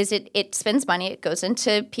have is it spends money, it goes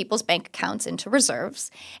into people's bank accounts, into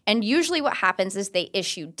reserves. And usually what happens is they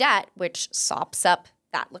issue debt, which sops up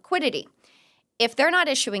that liquidity. If they're not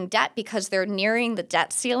issuing debt because they're nearing the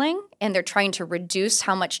debt ceiling and they're trying to reduce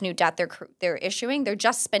how much new debt they're issuing, they're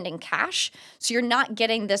just spending cash. So you're not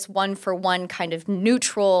getting this one-for-one kind of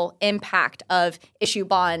neutral impact of issue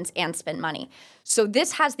bonds and spend money. So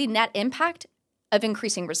this has the net impact of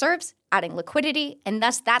increasing reserves, adding liquidity, and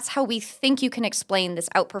thus that's how we think you can explain this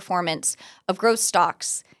outperformance of growth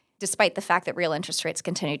stocks despite the fact that real interest rates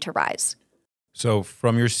continue to rise. So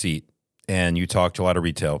from your seat, and you talk to a lot of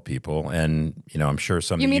retail people, and I'm sure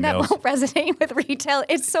some of the emails. You mean that won't resonate with retail?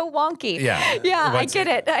 It's so wonky. Yeah, I get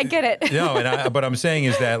it. No, but I'm saying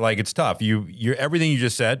is that it's tough. You everything you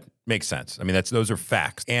just said makes sense. I mean, those are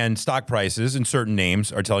facts. And stock prices and certain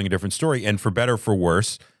names are telling a different story. And for better or for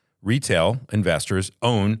worse, retail investors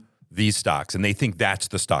own these stocks, and they think that's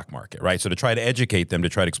the stock market, right? So to try to educate them, to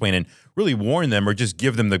try to explain and really warn them, or just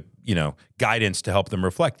give them the guidance to help them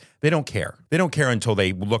reflect, they don't care. They don't care until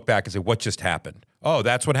they look back and say, what just happened? Oh,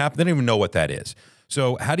 that's what happened? They don't even know what that is.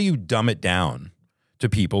 So how do you dumb it down to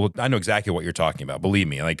people? I know exactly what you're talking about. Believe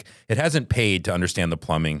me, it hasn't paid to understand the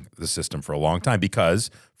plumbing, the system for a long time, because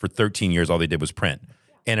for 13 years, all they did was print.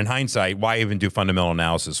 And in hindsight, why even do fundamental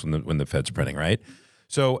analysis when the Fed's printing, right?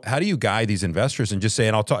 So how do you guide these investors and just say,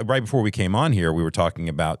 and I'll talk, right before we came on here, we were talking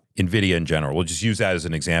about NVIDIA in general. We'll just use that as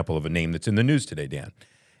an example of a name that's in the news today, Dan.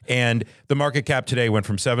 And the market cap today went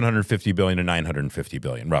from $750 billion to $950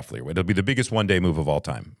 billion, roughly. It'll be the biggest one-day move of all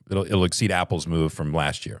time. It'll exceed Apple's move from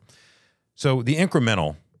last year. So the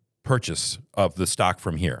incremental purchase of the stock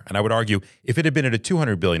from here, and I would argue if it had been at a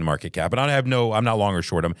 $200 billion market cap, and I'm not long or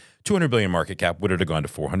short, I'm $200 billion market cap, would it have gone to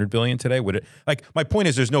 $400 billion today? Would it? My point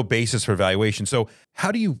is, there's no basis for valuation. So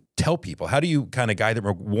how do you tell people? How do you kind of guide them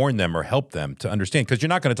or warn them or help them to understand? Because you're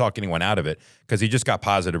not going to talk anyone out of it, because he just got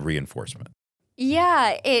positive reinforcement.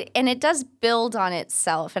 Yeah, it does build on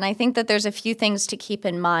itself. And I think that there's a few things to keep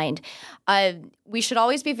in mind. We should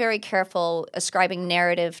always be very careful ascribing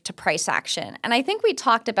narrative to price action. And I think we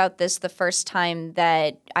talked about this the first time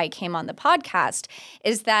that I came on the podcast,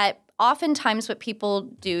 is that oftentimes what people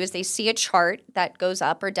do is they see a chart that goes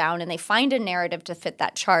up or down and they find a narrative to fit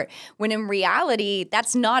that chart, when in reality,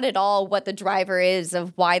 that's not at all what the driver is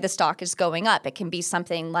of why the stock is going up. It can be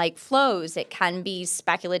something like flows. It can be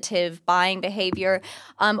speculative buying behavior,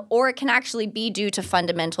 or it can actually be due to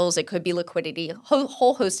fundamentals. It could be liquidity, a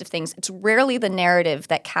whole host of things. It's rarely the narrative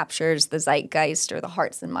that captures the zeitgeist or the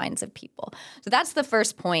hearts and minds of people. So that's the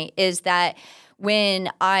first point, is that when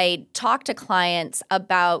I talk to clients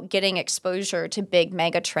about getting exposure to big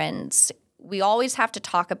mega trends, we always have to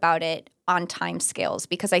talk about it on time scales,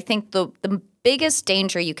 because I think the biggest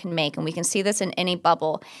danger you can make, and we can see this in any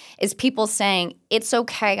bubble, is people saying, it's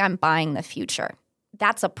okay, I'm buying the future.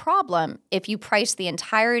 That's a problem if you price the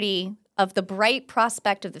entirety of the bright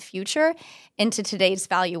prospect of the future into today's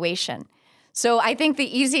valuation. So I think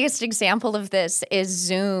the easiest example of this is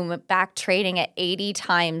Zoom back trading at 80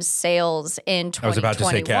 times sales in 2021. I was about to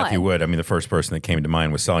say Kathy Wood. I mean, the first person that came to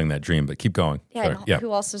mind was selling that dream, but keep going. Yeah,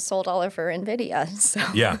 who also sold all of her NVIDIA. So.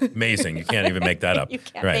 Yeah, amazing. You can't even make that up. You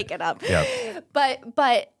can't make it up. Yeah.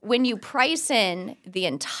 But when you price in the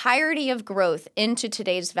entirety of growth into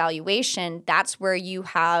today's valuation, that's where you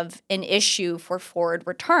have an issue for forward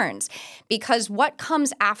returns. Because what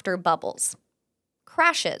comes after bubbles?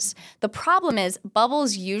 Crashes. The problem is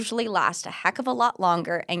bubbles usually last a heck of a lot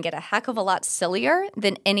longer and get a heck of a lot sillier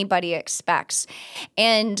than anybody expects.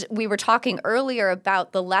 And we were talking earlier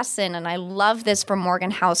about the lesson, and I love this from Morgan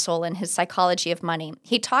Housel in his Psychology of Money.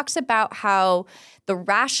 He talks about how the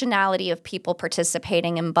rationality of people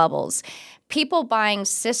participating in bubbles. People buying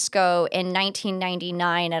Cisco in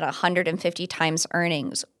 1999 at 150 times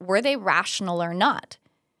earnings, were they rational or not?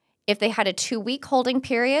 If they had a 2-week holding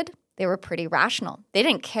period, they were pretty rational. They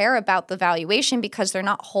didn't care about the valuation because they're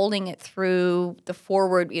not holding it through the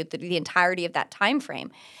forward, the entirety of that time frame.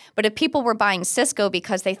 But if people were buying Cisco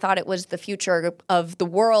because they thought it was the future of the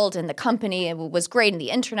world and the company, it was great, and the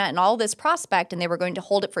internet and all this prospect, and they were going to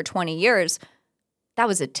hold it for 20 years, that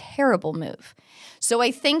was a terrible move. So I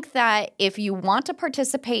think that if you want to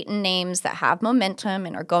participate in names that have momentum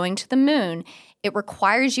and are going to the moon, it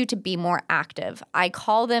requires you to be more active. I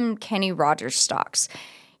call them Kenny Rogers stocks.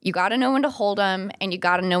 You got to know when to hold them, and you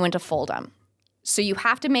got to know when to fold them. So you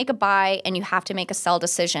have to make a buy and you have to make a sell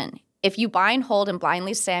decision. If you buy and hold and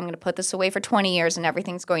blindly say, I'm going to put this away for 20 years and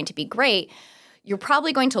everything's going to be great, you're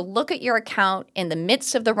probably going to look at your account in the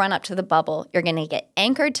midst of the run up to the bubble. You're going to get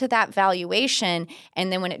anchored to that valuation.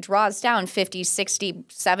 And then when it draws down 50, 60,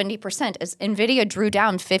 70%, as NVIDIA drew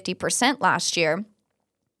down 50% last year,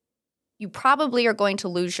 you probably are going to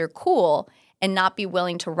lose your cool and not be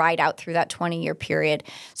willing to ride out through that 20-year period.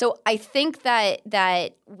 So I think that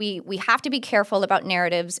we have to be careful about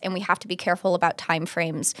narratives, and we have to be careful about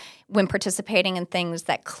timeframes when participating in things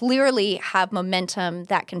that clearly have momentum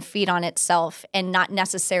that can feed on itself and not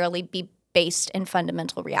necessarily be based in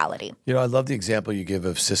fundamental reality. You know, I love the example you give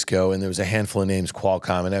of Cisco, and there was a handful of names,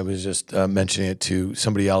 Qualcomm, and I was just mentioning it to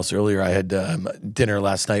somebody else earlier. I had dinner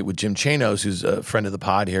last night with Jim Chanos, who's a friend of the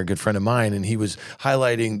pod here, a good friend of mine, and he was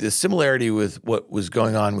highlighting the similarity with what was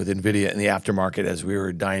going on with NVIDIA in the aftermarket as we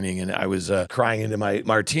were dining, and I was crying into my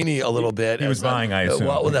martini a little bit. He was buying, I assume.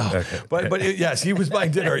 Well, no. But yes, he was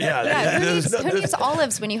buying dinner, yeah. Who needs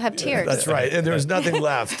olives when you have tears? That's right, and there was nothing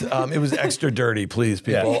left. It was extra dirty, please,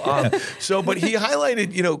 people. Yeah. But he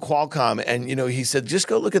highlighted, Qualcomm, and, he said, just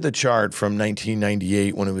go look at the chart from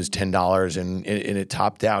 1998 when it was $10 and it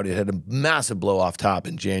topped out. It had a massive blow off top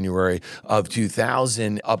in January of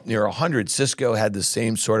 2000, up near 100. Cisco had the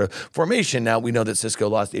same sort of formation. Now, we know that Cisco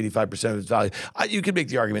lost 85% of its value. You could make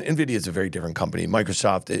the argument, NVIDIA is a very different company.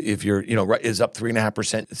 Microsoft, if you're, is up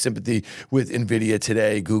 3.5% sympathy with NVIDIA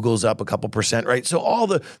today. Google's up a couple percent, right? So all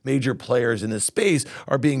the major players in this space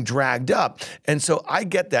are being dragged up. And so I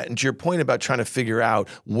get that. And to your point about trying to figure out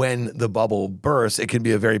when the bubble bursts, it can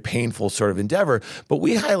be a very painful sort of endeavor. But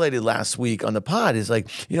we highlighted last week on the pod is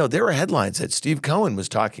there were headlines that Steve Cohen was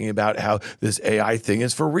talking about how this AI thing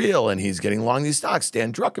is for real and he's getting long these stocks.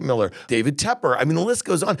 Stan Druckenmiller, David Tepper. I mean, the list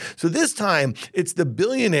goes on. So this time it's the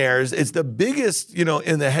billionaires. It's the biggest,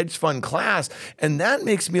 in the hedge fund class. And that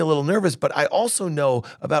makes me a little nervous. But I also know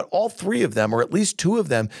about all three of them, or at least two of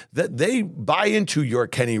them, that they buy into your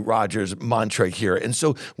Kenny Rogers mantra here. And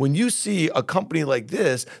so when you see a company like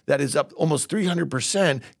this that is up almost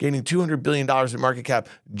 300%, gaining $200 billion in market cap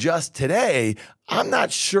just today, I'm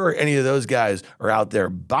not sure any of those guys are out there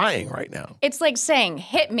buying right now. It's like saying,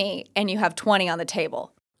 hit me, and you have 20 on the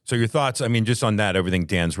table. So your thoughts, just on that, everything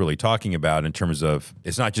Dan's really talking about in terms of,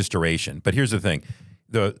 it's not just duration, but here's the thing.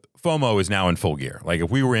 The FOMO is now in full gear. Like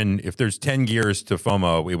if there's 10 gears to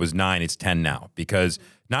FOMO, it was 9, it's 10 now, because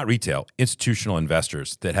not retail, institutional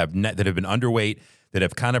investors that have been underweight. that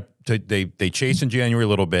have kind of they chase in January a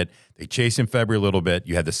little bit, they chase in February a little bit.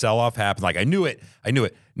 You had the sell-off happen. Like I knew it.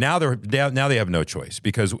 Now they have no choice,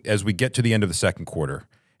 because as we get to the end of the second quarter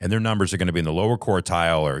and their numbers are going to be in the lower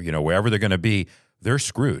quartile or wherever they're going to be, they're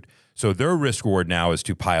screwed. So their risk reward now is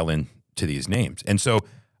to pile in to these names. And so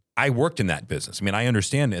I worked in that business. I mean, I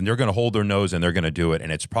understand, and they're going to hold their nose and they're going to do it.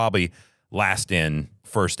 And it's probably last in,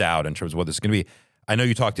 first out in terms of what this is going to be. I know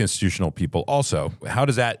you talk to institutional people also. How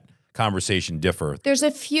does that conversation differ? There's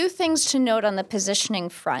a few things to note on the positioning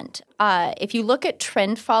front. If you look at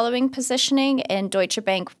trend following positioning, and Deutsche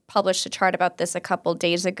Bank published a chart about this a couple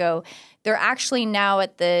days ago, they're actually now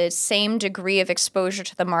at the same degree of exposure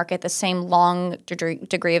to the market, the same long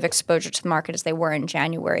degree of exposure to the market as they were in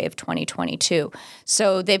January of 2022.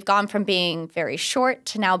 So they've gone from being very short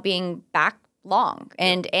to now being back long.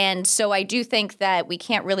 And so I do think that we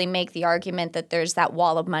can't really make the argument that there's that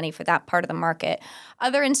wall of money for that part of the market.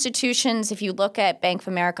 Other institutions, if you look at Bank of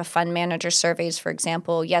America fund manager surveys, for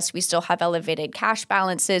example, yes, we still have elevated cash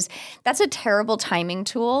balances. That's a terrible timing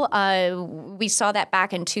tool. We saw that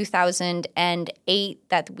back in 2008,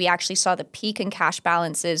 that we actually saw the peak in cash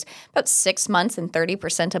balances about 6 months and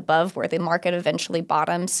 30% above where the market eventually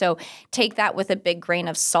bottomed. So take that with a big grain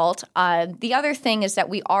of salt. The other thing is that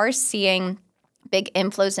we are seeing big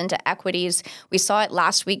inflows into equities. We saw it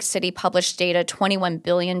last week. Citi published data, $21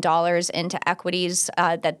 billion into equities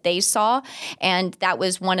that they saw. And that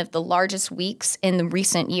was one of the largest weeks in the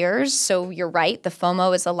recent years. So you're right, the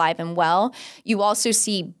FOMO is alive and well. You also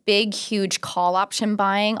see big, huge call option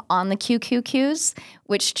buying on the QQQs,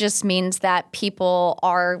 which just means that people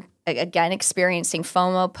are again experiencing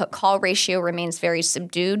FOMO. Put call ratio remains very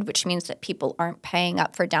subdued, which means that people aren't paying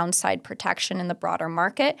up for downside protection in the broader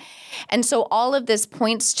market. And so all of this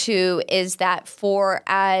points to is that for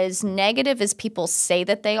as negative as people say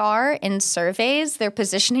that they are in surveys, their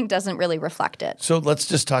positioning doesn't really reflect it. So let's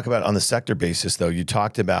just talk about on the sector basis, though. You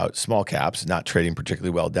talked about small caps not trading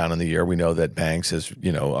particularly well down in the year. We know that banks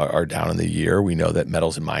are down in the year. We know that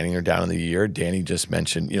metals and mining are down in the year. Danny just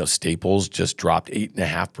mentioned, staples just dropped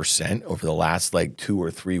 8.5% over the last 2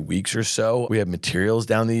 or 3 weeks or so. We have materials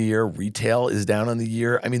down the year. Retail is down on the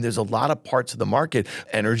year. I mean, there's a lot of parts of the market.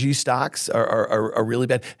 Energy stocks are really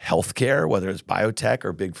bad. Healthcare, whether it's biotech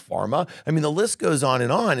or big pharma. I mean, the list goes on.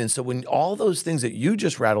 And so when all those things that you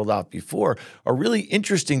just rattled off before are really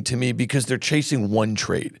interesting to me because they're chasing one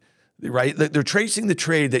trade. Right? They're tracing the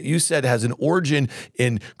trade that you said has an origin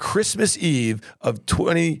in Christmas Eve of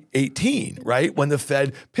 2018, right? When the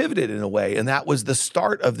Fed pivoted in a way. And that was the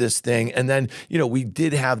start of this thing. And then, we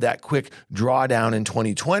did have that quick drawdown in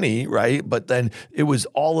 2020, right? But then it was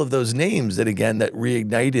all of those names that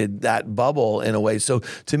reignited that bubble in a way. So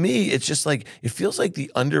to me, it's just it feels like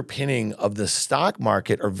the underpinning of the stock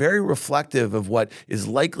market are very reflective of what is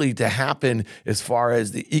likely to happen as far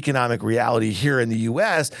as the economic reality here in the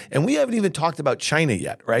U.S. And we haven't even talked about China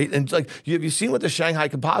yet, right? And have you seen what the Shanghai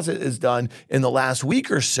Composite has done in the last week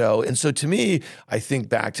or so? And so to me, I think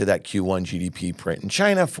back to that Q1 GDP print in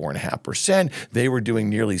China, 4.5%. They were doing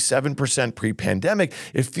nearly 7% pre-pandemic.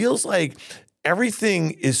 It feels like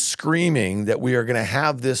everything is screaming that we are going to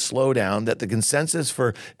have this slowdown, that the consensus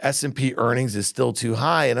for S&P earnings is still too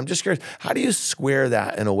high. And I'm just curious, how do you square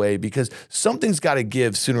that in a way? Because something's got to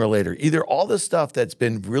give sooner or later. Either all the stuff that's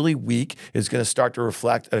been really weak is going to start to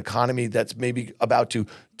reflect an economy that's maybe about to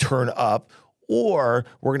turn up, or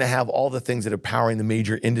we're going to have all the things that are powering the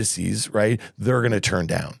major indices, right? They're going to turn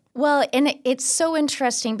down. Well, and it's so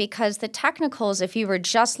interesting because the technicals, if you were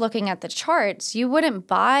just looking at the charts, you wouldn't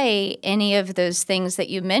buy any of those things that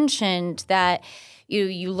you mentioned that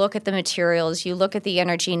you look at the materials, you look at the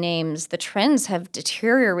energy names, the trends have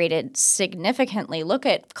deteriorated significantly. Look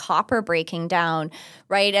at copper breaking down,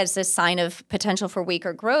 right, as a sign of potential for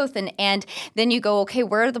weaker growth. And then you go, okay,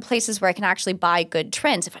 where are the places where I can actually buy good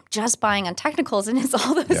trends? If I'm just buying on technicals, and it's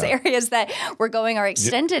all those areas that we're going are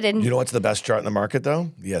extended. You know what's the best chart in the market,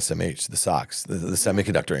 though? The SMH, the SOX, the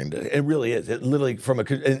semiconductor index. It really is. It literally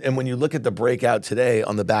and when you look at the breakout today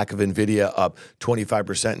on the back of NVIDIA up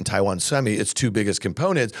 25% in Taiwan Semi, its two biggest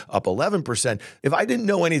components up 11%. If I didn't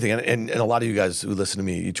know anything, and a lot of you guys who listen to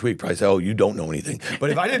me each week probably say, "Oh, you don't know anything."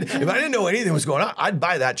 But if I didn't know anything was going on, I'd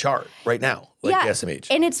buy that chart right now. The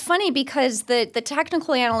SMH. And it's funny because the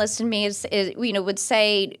technical analyst in me is would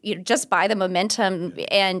say just buy the momentum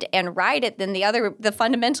and ride it. Then the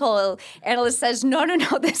fundamental analyst says no,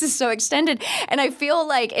 this is so extended. And I feel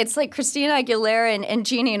like it's like Christina Aguilera and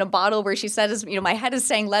Genie in a Bottle, where she says, my head is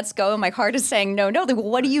saying let's go and my heart is saying no. Like, well,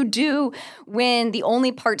 what do you do when the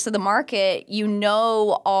only parts of the market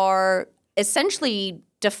are essentially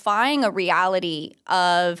defying a reality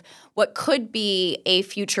of what could be a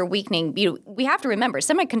future weakening. We have to remember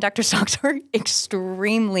semiconductor stocks are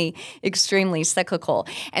extremely, extremely cyclical.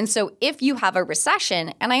 And so if you have a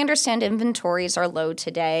recession, and I understand inventories are low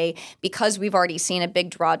today because we've already seen a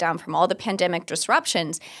big drawdown from all the pandemic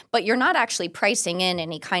disruptions, but you're not actually pricing in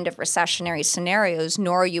any kind of recessionary scenarios,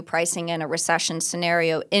 nor are you pricing in a recession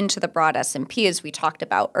scenario into the broad S&P, as we talked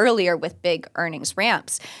about earlier with big earnings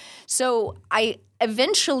ramps. So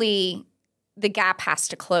eventually the gap has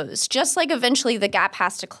to close, just like eventually the gap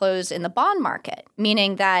has to close in the bond market,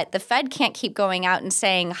 meaning that the Fed can't keep going out and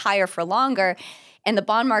saying higher for longer, and the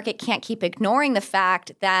bond market can't keep ignoring the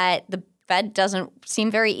fact that the Fed doesn't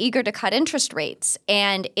seem very eager to cut interest rates.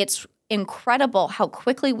 And it's incredible how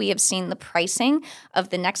quickly we have seen the pricing of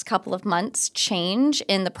the next couple of months change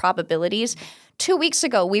in the probabilities. 2 weeks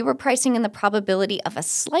ago, we were pricing in the probability of a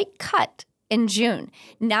slight cut in June.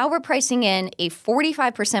 Now we're pricing in a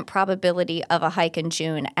 45% probability of a hike in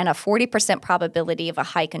June and a 40% probability of a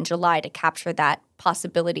hike in July to capture that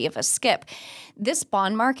possibility of a skip. This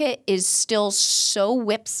bond market is still so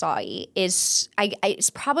whipsawy, it's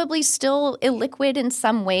probably still illiquid in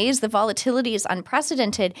some ways. The volatility is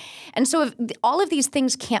unprecedented. And so if all of these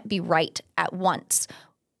things can't be right at once,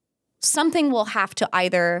 something will have to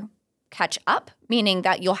either catch up, meaning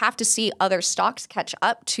that you'll have to see other stocks catch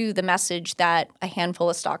up to the message that a handful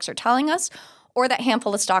of stocks are telling us, or that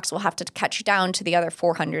handful of stocks will have to catch down to the other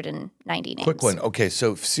 490 names. Quick one. Okay,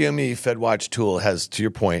 so CME FedWatch tool has, to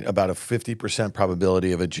your point, about a 50%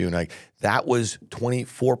 probability of a June hike. That was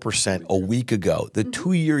 24% a week ago. The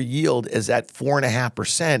two-year yield is at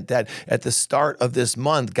 4.5%. That at the start of this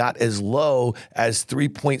month got as low as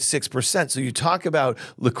 3.6%. So you talk about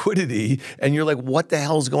liquidity, and you're like, what the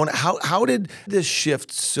hell is going on? How did this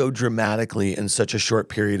shift so dramatically in such a short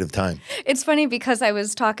period of time? It's funny because I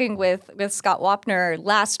was talking with Scott Wapner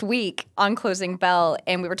last week on Closing Bell,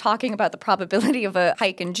 and we were talking about the probability of a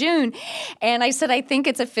hike in June. And I said, I think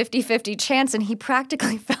it's a 50-50 chance. And he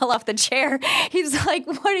practically fell off the chair. He's like,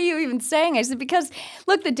 what are you even saying? I said, because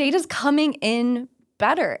look, the data's coming in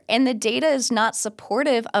better, and the data is not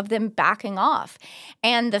supportive of them backing off.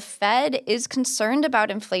 And the Fed is concerned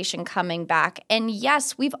about inflation coming back. And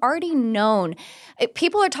yes, we've already known.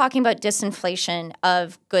 People are talking about disinflation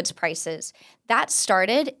of goods prices. That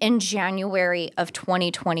started in January of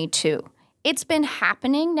 2022. It's been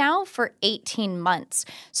happening now for 18 months.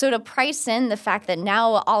 So to price in the fact that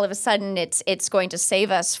now all of a sudden it's going to save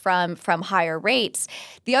us from higher rates,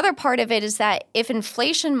 the other part of it is that if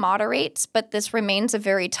inflation moderates, but this remains a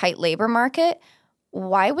very tight labor market,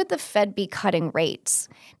 why would the Fed be cutting rates?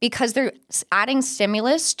 Because they're adding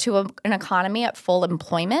stimulus to an economy at full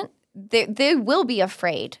employment. They will be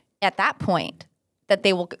afraid at that point that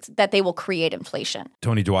they will create inflation.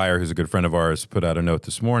 Tony Dwyer, who's a good friend of ours, put out a note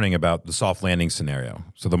this morning about the soft landing scenario.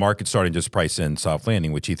 So the market's starting to just price in soft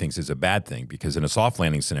landing, which he thinks is a bad thing, because in a soft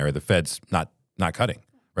landing scenario, the Fed's not cutting,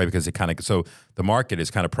 right? Because so the market is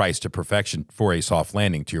kind of priced to perfection for a soft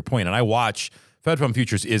landing, to your point. And I watch Fed Fund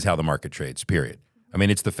Futures is how the market trades, period. I mean,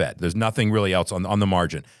 it's the Fed. There's nothing really else on the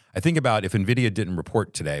margin. I think about if NVIDIA didn't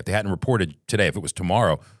report today, if they hadn't reported today, if it was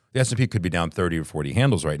tomorrow, the S&P could be down 30 or 40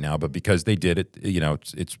 handles right now, but because they did it,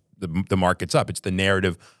 it's the market's up. It's the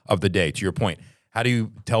narrative of the day, to your point. How do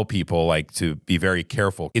you tell people to be very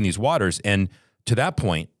careful in these waters? And to that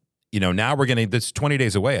point, now we're getting this 20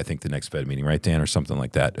 days away, I think, the next Fed meeting, right, Dan, or something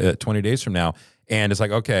like that, 20 days from now. And it's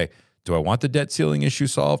like, okay, do I want the debt ceiling issue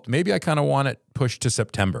solved? Maybe I kind of want it pushed to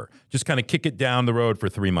September. Just kind of kick it down the road for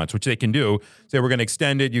 3 months, which they can do. Say, we're going to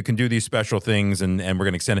extend it. You can do these special things, and we're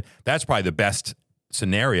going to extend it. That's probably the best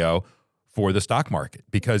scenario for the stock market,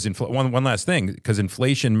 because one last thing, because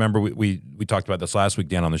inflation, remember we talked about this last week,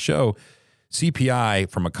 Dan, on the show, CPI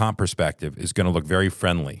from a comp perspective is going to look very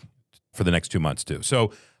friendly for the next 2 months too.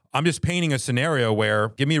 So I'm just painting a scenario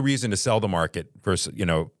where give me a reason to sell the market versus,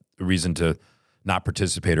 a reason to not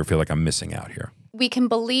participate or feel like I'm missing out here. We can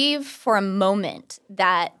believe for a moment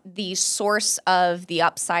that the source of the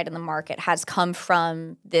upside in the market has come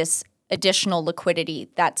from this additional liquidity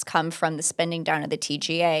that's come from the spending down of the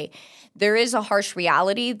TGA. There is a harsh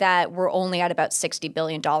reality that we're only at about $60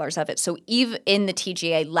 billion of it. So even in the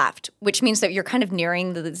TGA left, which means that you're kind of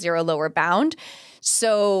nearing the zero lower bound.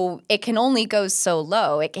 So it can only go so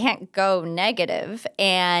low. It can't go negative.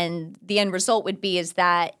 And the end result would be is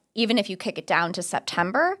that even if you kick it down to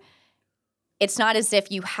September, it's not as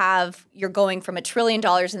if you're going from $1 trillion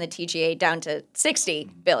in the TGA down to $60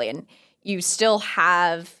 billion. You still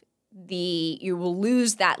have you will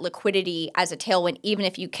lose that liquidity as a tailwind, even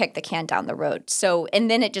if you kick the can down the road. So, and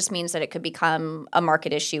then it just means that it could become a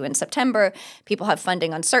market issue in September. People have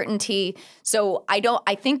funding uncertainty. So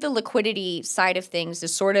I think the liquidity side of things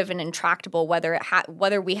is sort of an intractable,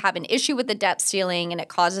 whether we have an issue with the debt ceiling and it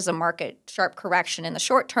causes a market sharp correction in the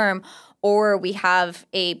short term, or we have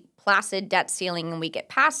a placid debt ceiling and we get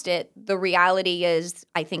past it. The reality is,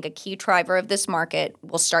 I think a key driver of this market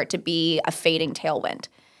will start to be a fading tailwind.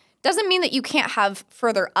 Doesn't mean that you can't have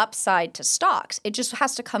further upside to stocks. It just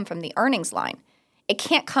has to come from the earnings line. It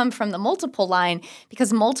can't come from the multiple line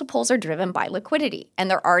because multiples are driven by liquidity, and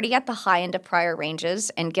they're already at the high end of prior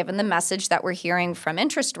ranges. And given the message that we're hearing from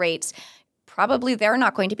interest rates, probably they're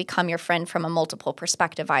not going to become your friend from a multiple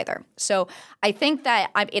perspective either. So I think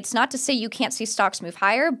that it's not to say you can't see stocks move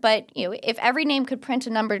higher, but if every name could print a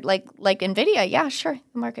number like NVIDIA, yeah, sure,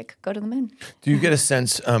 the market could go to the moon. Do you get a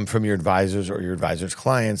sense from your advisors or your advisors'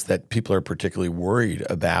 clients that people are particularly worried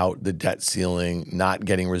about the debt ceiling not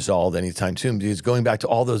getting resolved anytime soon? Because going back to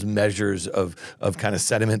all those measures of kind of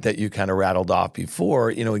sentiment that you kind of rattled off before,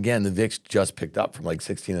 again, the VIX just picked up from like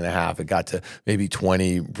 16.5. It got to maybe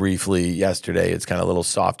 20 briefly yesterday. It's kind of a little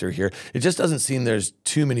softer here. It just doesn't seem there's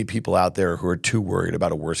too many people out there who are too worried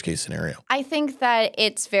about a worst case scenario. I think that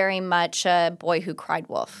it's very much a boy who cried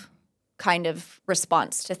wolf kind of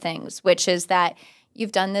response to things, which is that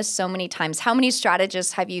you've done this so many times. How many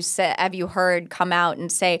strategists have you heard come out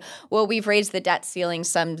and say, well, we've raised the debt ceiling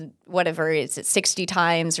some, whatever, is it 60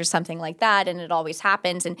 times or something like that, and it always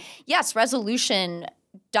happens. And yes, resolution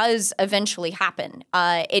does eventually happen.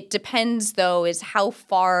 It depends, though, is how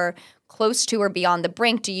far close to or beyond the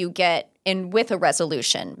brink do you get in with a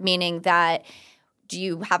resolution, meaning that do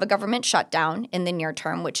you have a government shutdown in the near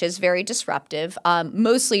term, which is very disruptive,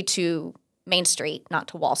 mostly to Main Street, not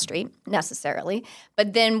to Wall Street necessarily.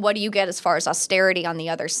 But then what do you get as far as austerity on the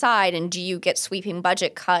other side? And do you get sweeping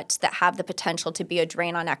budget cuts that have the potential to be a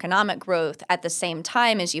drain on economic growth at the same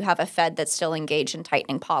time as you have a Fed that's still engaged in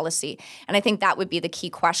tightening policy? And I think that would be the key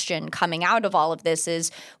question coming out of all of this is,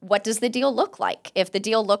 what does the deal look like? If the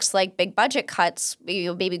deal looks like big budget cuts,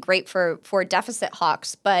 maybe great for deficit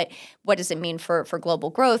hawks, but what does it mean for global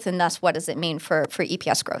growth? And thus, what does it mean for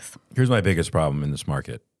EPS growth? Here's my biggest problem in this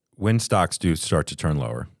market. When stocks do start to turn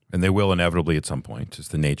lower, and they will inevitably at some point,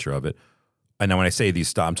 just the nature of it. And now when I say these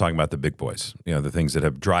stocks, I'm talking about the big boys, the things that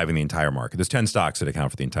have driving the entire market. There's 10 stocks that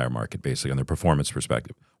account for the entire market, basically, on their performance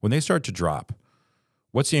perspective. When they start to drop,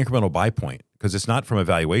 what's the incremental buy point? Because it's not from a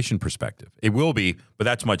valuation perspective. It will be, but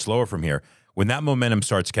that's much lower from here. When that momentum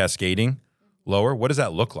starts cascading lower, what does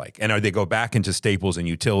that look like? And are they go back into staples and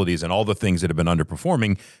utilities and all the things that have been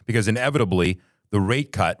underperforming? Because inevitably, the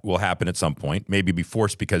rate cut will happen at some point, maybe be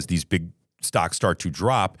forced because these big stocks start to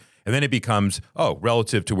drop. And then it becomes,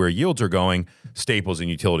 relative to where yields are going, staples and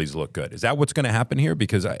utilities look good. Is that what's going to happen here?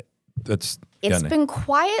 Because it's been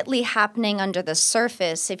quietly happening under the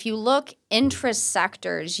surface. If you look interest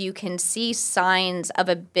sectors, you can see signs of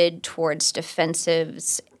a bid towards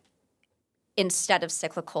defensives instead of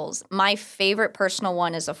cyclicals. My favorite personal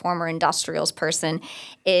one as a former industrials person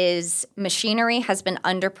is machinery has been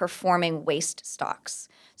underperforming waste stocks.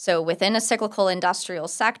 So within a cyclical industrial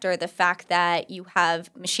sector, the fact that you have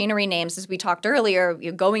machinery names, as we talked earlier,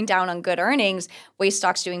 you're going down on good earnings, waste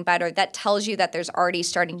stocks doing better, that tells you that there's already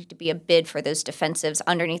starting to be a bid for those defensives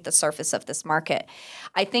underneath the surface of this market.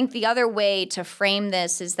 I think the other way to frame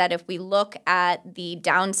this is that if we look at the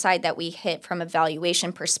downside that we hit from a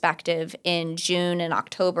valuation perspective in June and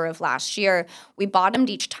October of last year, we bottomed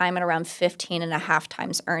each time at around 15.5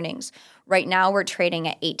 times earnings. Right now, we're trading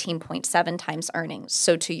at 18.7 times earnings.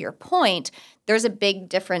 So to your point, there's a big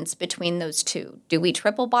difference between those two. Do we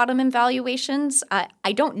triple bottom in valuations?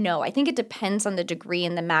 I don't know. I think it depends on the degree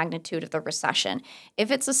and the magnitude of the recession.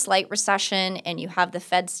 If it's a slight recession and you have the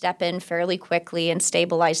Fed step in fairly quickly and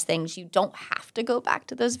stabilize things, you don't have to go back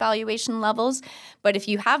to those valuation levels. But if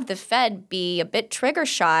you have the Fed be a bit trigger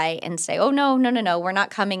shy and say, oh, no, we're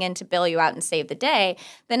not coming in to bail you out and save the day,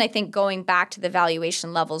 then I think going back to the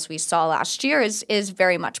valuation levels we saw last year is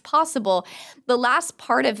very much possible. The last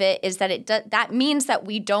part of it is that that means that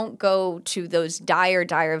we don't go to those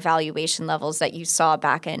dire valuation levels that you saw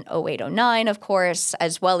back in 08, 09, of course,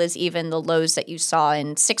 as well as even the lows that you saw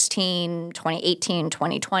in 16, 2018,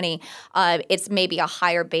 2020. It's maybe a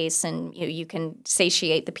higher base, and you can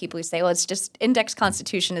satiate the people who say, well, it's just index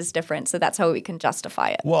constitution is different, so that's how we can justify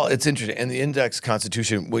it. Well, it's interesting. And the index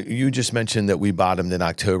constitution, you just mentioned that we bottomed in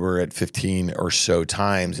October at 15 or so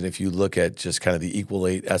times. And if you look at just kind of the equal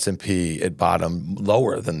weight S&P, it bottomed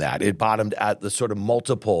lower than that. It bottomed at the sort of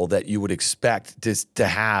multiple that you would expect to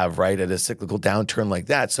have, right, at a cyclical downturn like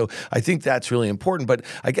that. So I think that's really important. But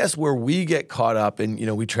I guess where we get caught up, and,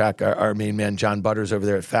 we track our main man, John Butters over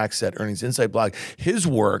there at FactSet Earnings Insight blog, his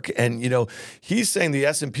work, and, he's saying the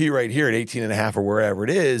S&P right here at 18.5 or wherever it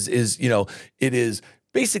is, it is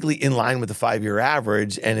basically in line with the 5-year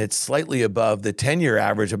average, and it's slightly above the 10-year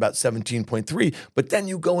average, about 17.3. But then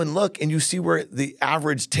you go and look and you see where the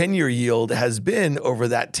average 10-year yield has been over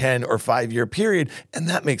that 10 or 5-year period, and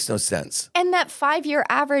that makes no sense. And that 5-year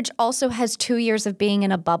average also has 2 years of being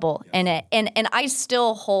in a bubble in it. And I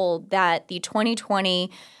still hold that the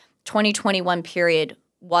 2020-2021 period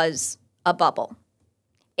was a bubble.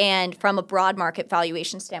 And from a broad market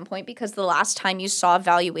valuation standpoint, because the last time you saw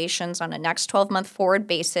valuations on a next 12-month forward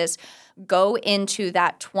basis go into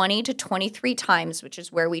that 20 to 23 times, which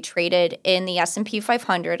is where we traded in the S&P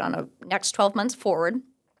 500 on a next 12 months forward.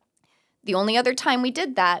 The only other time we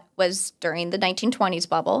did that was during the 1920s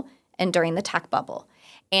bubble and during the tech bubble.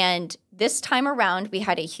 And this time around, we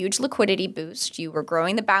had a huge liquidity boost. You were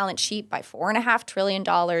growing the balance sheet by $4.5 trillion.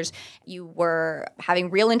 You were having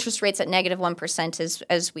real interest rates at negative 1%,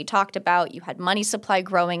 as we talked about. You had money supply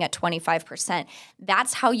growing at 25%.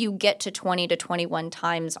 That's how you get to 20 to 21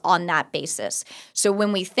 times on that basis. So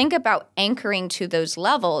when we think about anchoring to those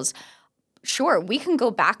levels, sure, we can go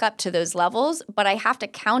back up to those levels, but I have to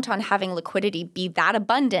count on having liquidity be that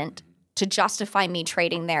abundant to justify me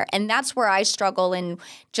trading there. And that's where I struggle in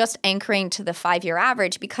just anchoring to the 5-year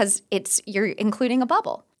average, because you're including a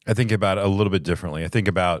bubble. I think about it a little bit differently. I think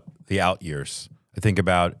about the out years. I think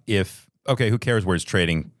about who cares where it's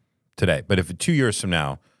trading today? But if 2 years from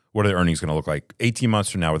now, what are the earnings going to look like? 18 months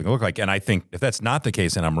from now, what are they going to look like? And I think if that's not the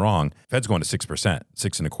case and I'm wrong, Fed's going to 6%,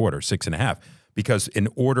 6.25%, 6.5%, because in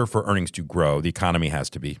order for earnings to grow, the economy has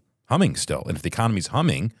to be humming still. And if the economy's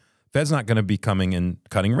humming, Fed's not going to be coming and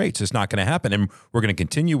cutting rates. It's not going to happen. And we're going to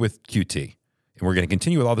continue with QT. And we're going to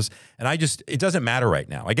continue with all this. And it doesn't matter right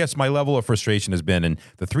now. I guess my level of frustration has been, and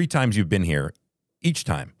the 3 times you've been here, each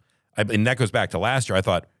time, and that goes back to last year, I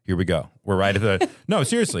thought, here we go. We're right at the, no,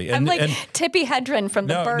 seriously. And, I'm like Tippi Hedren from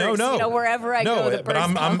the Birds. No. Wherever I go, the Birds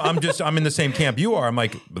come. I'm in the same camp you are. I'm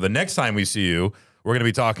like, the next time we see you, we're going to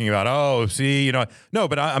be talking about,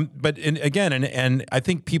 but again, I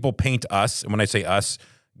think people paint us, and when I say us,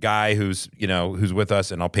 guy who's with us,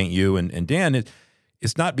 and I'll paint you and Dan,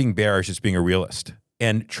 it's not being bearish, it's being a realist.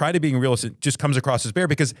 And try to being realist, it just comes across as bear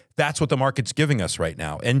because that's what the market's giving us right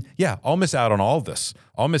now. And yeah, I'll miss out on all of this.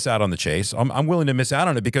 I'll miss out on the chase. I'm willing to miss out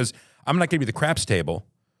on it because I'm not going to be the craps table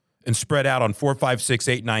and spread out on 4, 5, 6,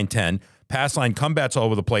 8, 9, 10, pass line comebacks all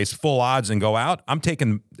over the place, full odds, and go out. I'm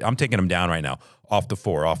taking them down right now, off the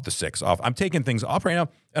 4, off the 6, off. I'm taking things off right now,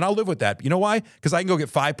 and I'll live with that. You know why? Because I can go get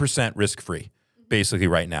 5% risk-free. Basically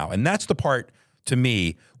right now. And that's the part to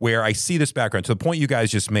me where I see this background. To the point you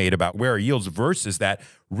guys just made about where are yields versus that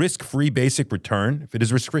risk-free basic return, if it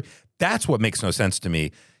is risk-free, that's what makes no sense to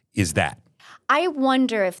me, is that. I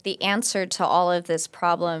wonder if the answer to all of this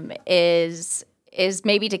problem is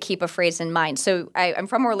maybe to keep a phrase in mind. So I'm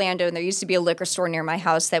from Orlando, and there used to be a liquor store near my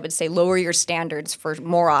house that would say, lower your standards for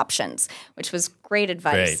more options, which was great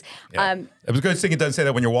advice. Great. Yeah. I was going to think it doesn't say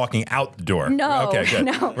that when you're walking out the door. No, okay, good.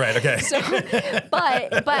 No. Right, okay. So,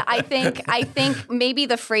 but I think maybe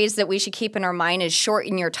the phrase that we should keep in our mind is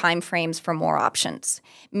shorten your time frames for more options,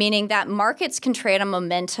 meaning that markets can trade on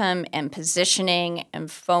momentum and positioning and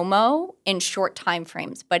FOMO in short time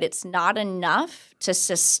frames, but it's not enough to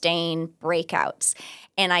sustain breakouts.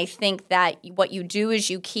 And I think that what you do is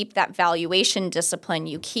you keep that valuation discipline,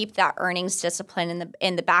 you keep that earnings discipline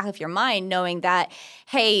in the back of your mind, knowing that,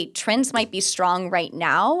 hey, trends might be strong right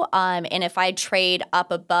now. And if I trade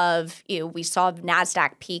up above, we saw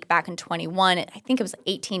NASDAQ peak back in 21. I think it was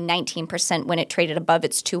 18, 19% when it traded above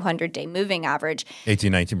its 200-day moving average.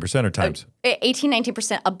 18, 19% or times? 18,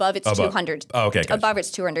 19% above its 200. Oh, okay. Gotcha. Above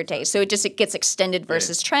its 200 days. So it gets extended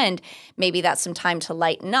versus trend. Maybe that's some time to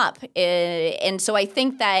lighten up. And so I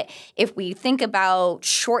think that if we think about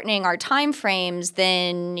shortening our time frames,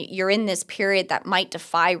 then you're in this period that might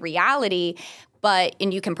defy reality.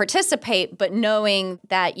 And you can participate, but knowing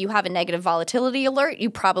that you have a negative volatility alert, you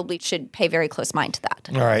probably should pay very close mind to that.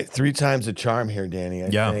 All right, 3 times the charm here, Danny. I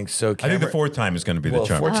think so. I think the 4th time is going to be the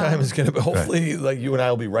charm. 4th time is going to be. Hopefully, like you and I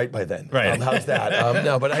will be right by then. Right? How's that?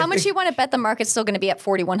 No, but how much you want to bet the market's still going to be at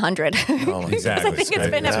 4,100? Oh, exactly. I think it's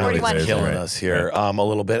been at 41. Killing us here a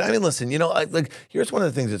little bit. I mean, listen. Here's one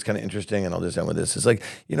of the things that's kind of interesting, and I'll just end with this. Is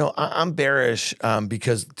I'm bearish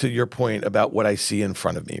because to your point about what I see in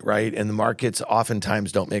front of me, right? And the markets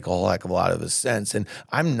oftentimes don't make a whole heck of a lot of sense. And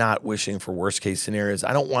I'm not wishing for worst case scenarios.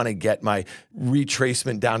 I don't want to get my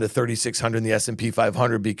retracement down to 3,600 in the S&P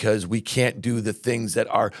 500 because we can't do the things that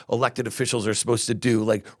our elected officials are supposed to do,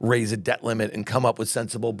 like raise a debt limit and come up with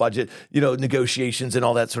sensible budget, negotiations and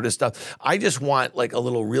all that sort of stuff. I just want like a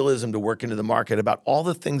little realism to work into the market about all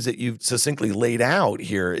the things that you've succinctly laid out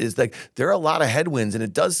here. Is like there are a lot of headwinds, and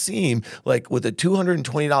it does seem like with a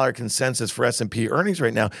 $220 consensus for S&P earnings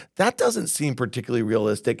right now, that doesn't seem particularly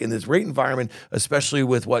realistic in this rate environment, especially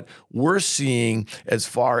with what we're seeing as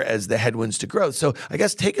far as the headwinds to growth. So I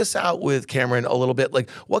guess take us out with Cameron a little bit, like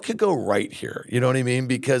what could go right here? You know what I mean?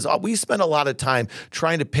 Because we spend a lot of time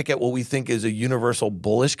trying to pick at what we think is a universal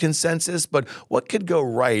bullish consensus, but what could go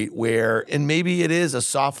right where, and maybe it is a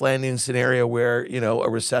soft landing scenario where, a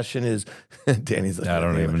recession is, Danny's like, I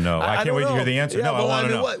don't even know. I can't wait to hear the answer. Yeah, no, I want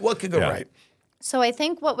to know. What could go right? So I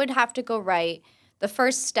think what would have to go right, the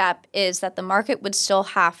first step is that the market would still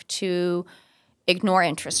have to ignore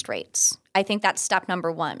interest rates. I think that's step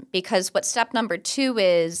number one, because what step number two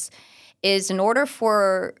is in order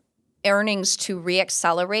for earnings to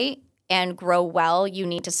reaccelerate and grow well, you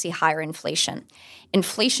need to see higher inflation.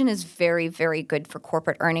 Inflation is very, very good for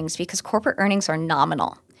corporate earnings because corporate earnings are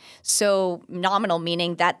nominal. So nominal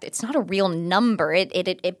meaning that it's not a real number.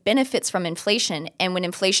 It benefits from inflation. And when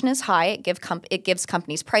inflation is high, it gives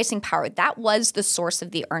companies pricing power. That was the source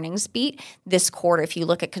of the earnings beat this quarter. If you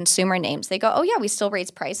look at consumer names, they go, oh yeah, we still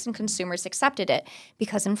raised price and consumers accepted it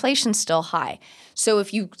because inflation's still high. So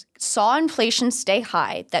if you saw inflation stay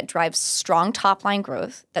high, that drives strong top-line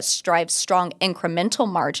growth, that drives strong incremental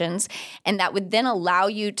margins, and that would then allow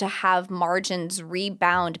you to have margins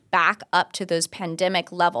rebound back up to those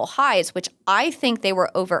pandemic level highs, which I think they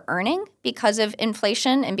were over-earning because of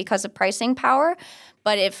inflation and because of pricing power.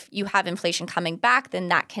 But if you have inflation coming back, then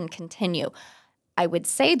that can continue. I would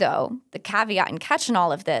say, though, the caveat and catch in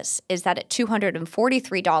all of this is that at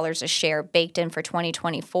 $243 a share baked in for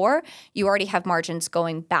 2024, you already have margins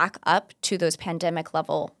going back up to those pandemic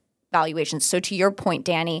level valuations. So to your point,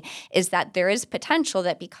 Danny, is that there is potential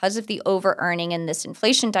that because of the over-earning in this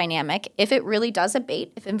inflation dynamic, if it really does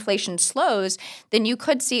abate, if inflation slows, then you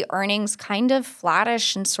could see earnings kind of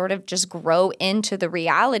flattish and sort of just grow into the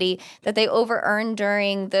reality that they over-earned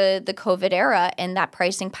during the COVID era, and that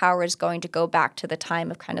pricing power is going to go back to the time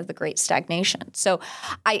of kind of the great stagnation. So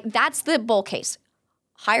that's the bull case.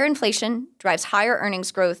 Higher inflation drives higher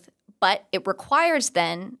earnings growth, but it requires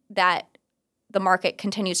then that the market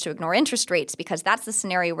continues to ignore interest rates because that's the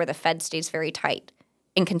scenario where the Fed stays very tight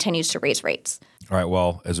and continues to raise rates. All right,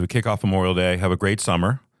 well, as we kick off Memorial Day, have a great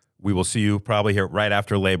summer. We will see you probably here right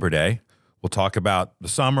after Labor Day. We'll talk about the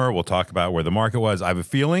summer. We'll talk about where the market was. I have a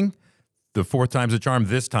feeling the fourth time's a charm.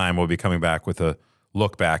 This time we'll be coming back with a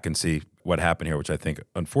look back and see what happened here, which I think,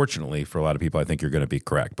 unfortunately, for a lot of people, I think you're going to be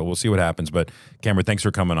correct. But we'll see what happens. But Cameron, thanks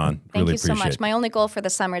for coming on. Thank you so appreciate much. it. My only goal for the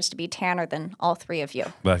summer is to be tanner than all three of you.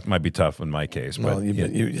 That might be tough in my case. But Well,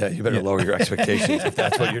 you better lower your expectations if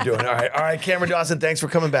that's what you're doing. All right, Cameron Dawson, thanks for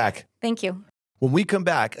coming back. Thank you. When we come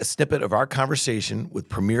back, a snippet of our conversation with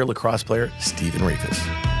premier lacrosse player Stephen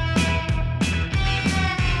Rafis.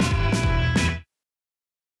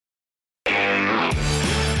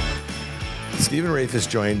 Stephen Rafis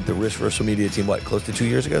joined the Risk Versal Media team, close to 2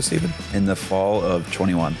 years ago, Stephen? In the fall of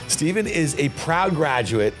 21. Stephen is a proud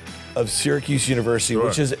graduate of Syracuse University,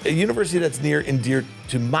 which is a university that's near and dear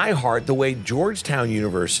to my heart, the way Georgetown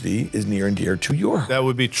University is near and dear to your heart. That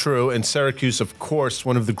would be true. And Syracuse, of course,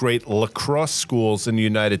 one of the great lacrosse schools in the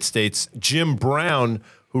United States. Jim Brown,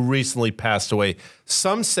 who recently passed away.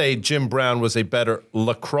 Some say Jim Brown was a better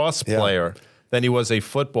lacrosse player than he was a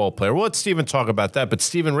football player. We'll let Stephen talk about that, but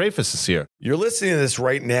Stephen Rafis is here. You're listening to this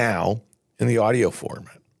right now in the audio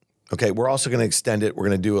format. Okay, we're also going to extend it. We're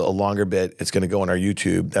going to do a longer bit. It's going to go on our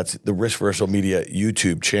YouTube. That's the Risk Versal Media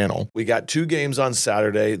YouTube channel. We got 2 games on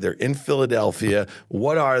Saturday. They're in Philadelphia.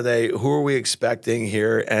 What are they? Who are we expecting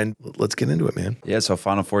here? And let's get into it, man. Yeah, so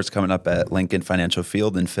Final Four is coming up at Lincoln Financial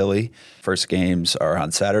Field in Philly. First games are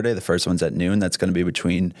on Saturday. The first one's at noon. That's going to be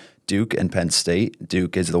between Duke and Penn State.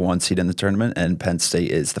 Duke is the 1 seed in the tournament, and Penn State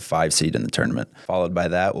is the 5 seed in the tournament. Followed by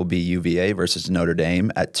that will be UVA versus Notre Dame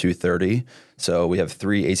at 2:30. So we have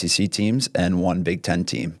 3 ACC teams and 1 Big Ten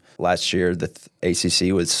team. Last year, the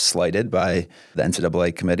ACC was slighted by the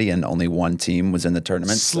NCAA committee, and only 1 team was in the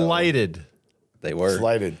tournament. Slighted. They were.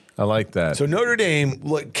 Slighted. I like that. So Notre Dame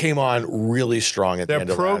came on really strong at the their end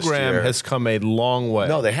of last program year. has come a long way.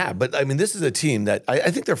 No, they have. But, I mean, this is a team that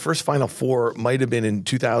I think their first Final Four might have been in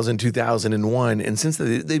 2000, 2001. And since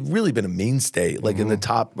then, they've really been a mainstay, like in the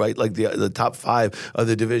top, right, like the top 5 of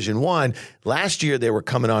the Division I. Last year, they were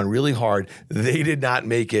coming on really hard. They did not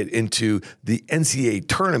make it into the NCAA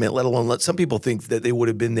tournament, let alone some people think that they would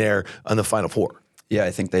have been there on the Final Four. Yeah,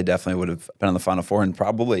 I think they definitely would have been on the Final Four and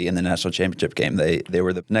probably in the national championship game. They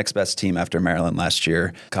were the next best team after Maryland last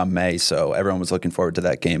year come May, so everyone was looking forward to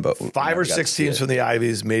that game. But 5 or 6 teams from the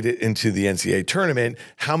Ivies made it into the NCAA tournament.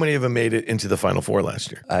 How many of them made it into the Final Four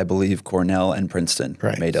last year? I believe Cornell and Princeton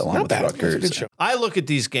made it along Not with bad. Rutgers. That's a good show. I look at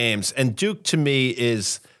these games, and Duke to me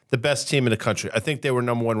is the best team in the country. I think they were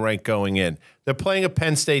number 1 ranked going in. They're playing a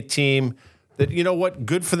Penn State team that, you know what,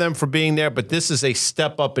 good for them for being there, but this is a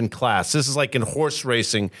step up in class. This is like in horse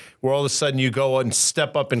racing, where all of a sudden you go and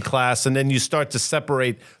step up in class, and then you start to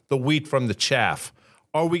separate the wheat from the chaff.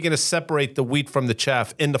 Are we going to separate the wheat from the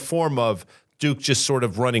chaff in the form of Duke just sort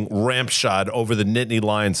of running rampshod over the Nittany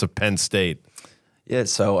Lions of Penn State? Yeah,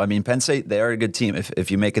 so, I mean, Penn State, they are a good team.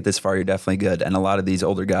 If you make it this far, you're definitely good. And a lot of these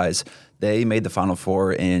older guys, they made the Final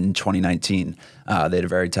Four in 2019. They had a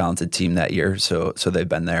very talented team that year, so they've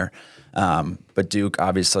been there. But Duke,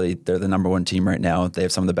 obviously, they're the number 1 team right now. They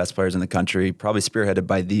have some of the best players in the country, probably spearheaded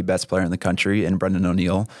by the best player in the country, in Brendan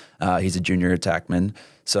O'Neill. He's a junior attackman.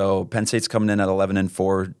 So Penn State's coming in at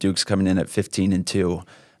 11-4. Duke's coming in at 15-2.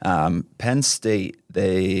 Penn State,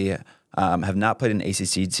 they have not played an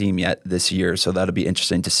ACC team yet this year, so that'll be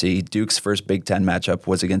interesting to see. Duke's first Big Ten matchup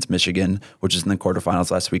was against Michigan, which is in the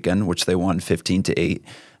quarterfinals last weekend, which they won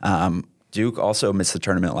 15-8. Duke also missed the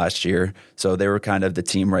tournament last year, so they were kind of the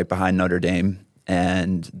team right behind Notre Dame,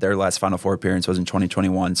 and their last Final Four appearance was in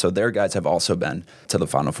 2021, so their guys have also been to the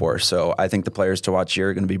Final Four. So I think the players to watch here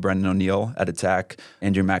are going to be Brendan O'Neill at attack,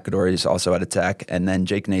 Andrew McAdory is also at attack, and then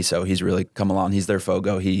Jake Naso, he's really come along. He's their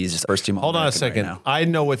Fogo. He's first team Hold on a second. Right now. I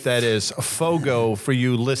know what that is. Fogo, for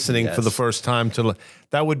you listening for the first time,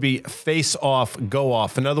 that would be face off, go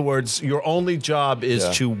off. In other words, your only job is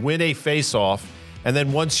to win a face off, and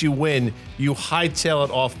then once you win, you hightail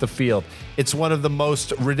it off the field. It's one of the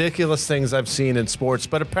most ridiculous things I've seen in sports,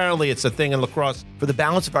 but apparently it's a thing in lacrosse. For the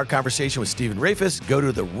balance of our conversation with Stephen Rafis, go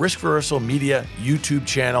to the Risk Reversal Media YouTube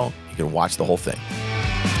channel. You can watch the whole thing.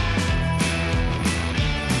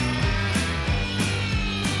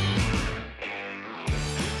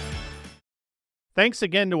 Thanks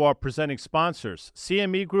again to our presenting sponsors,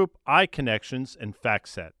 CME Group, iConnections, and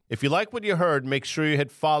FactSet. If you like what you heard, make sure you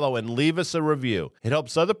hit follow and leave us a review. It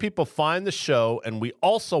helps other people find the show, and we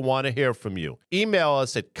also want to hear from you. Email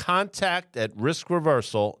us at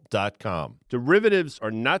contact@riskreversal.com. Derivatives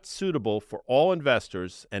are not suitable for all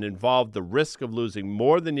investors and involve the risk of losing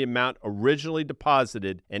more than the amount originally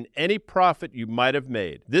deposited and any profit you might have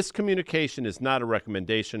made. This communication is not a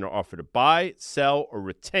recommendation or offer to buy, sell, or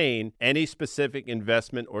retain any specific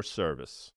investment or service.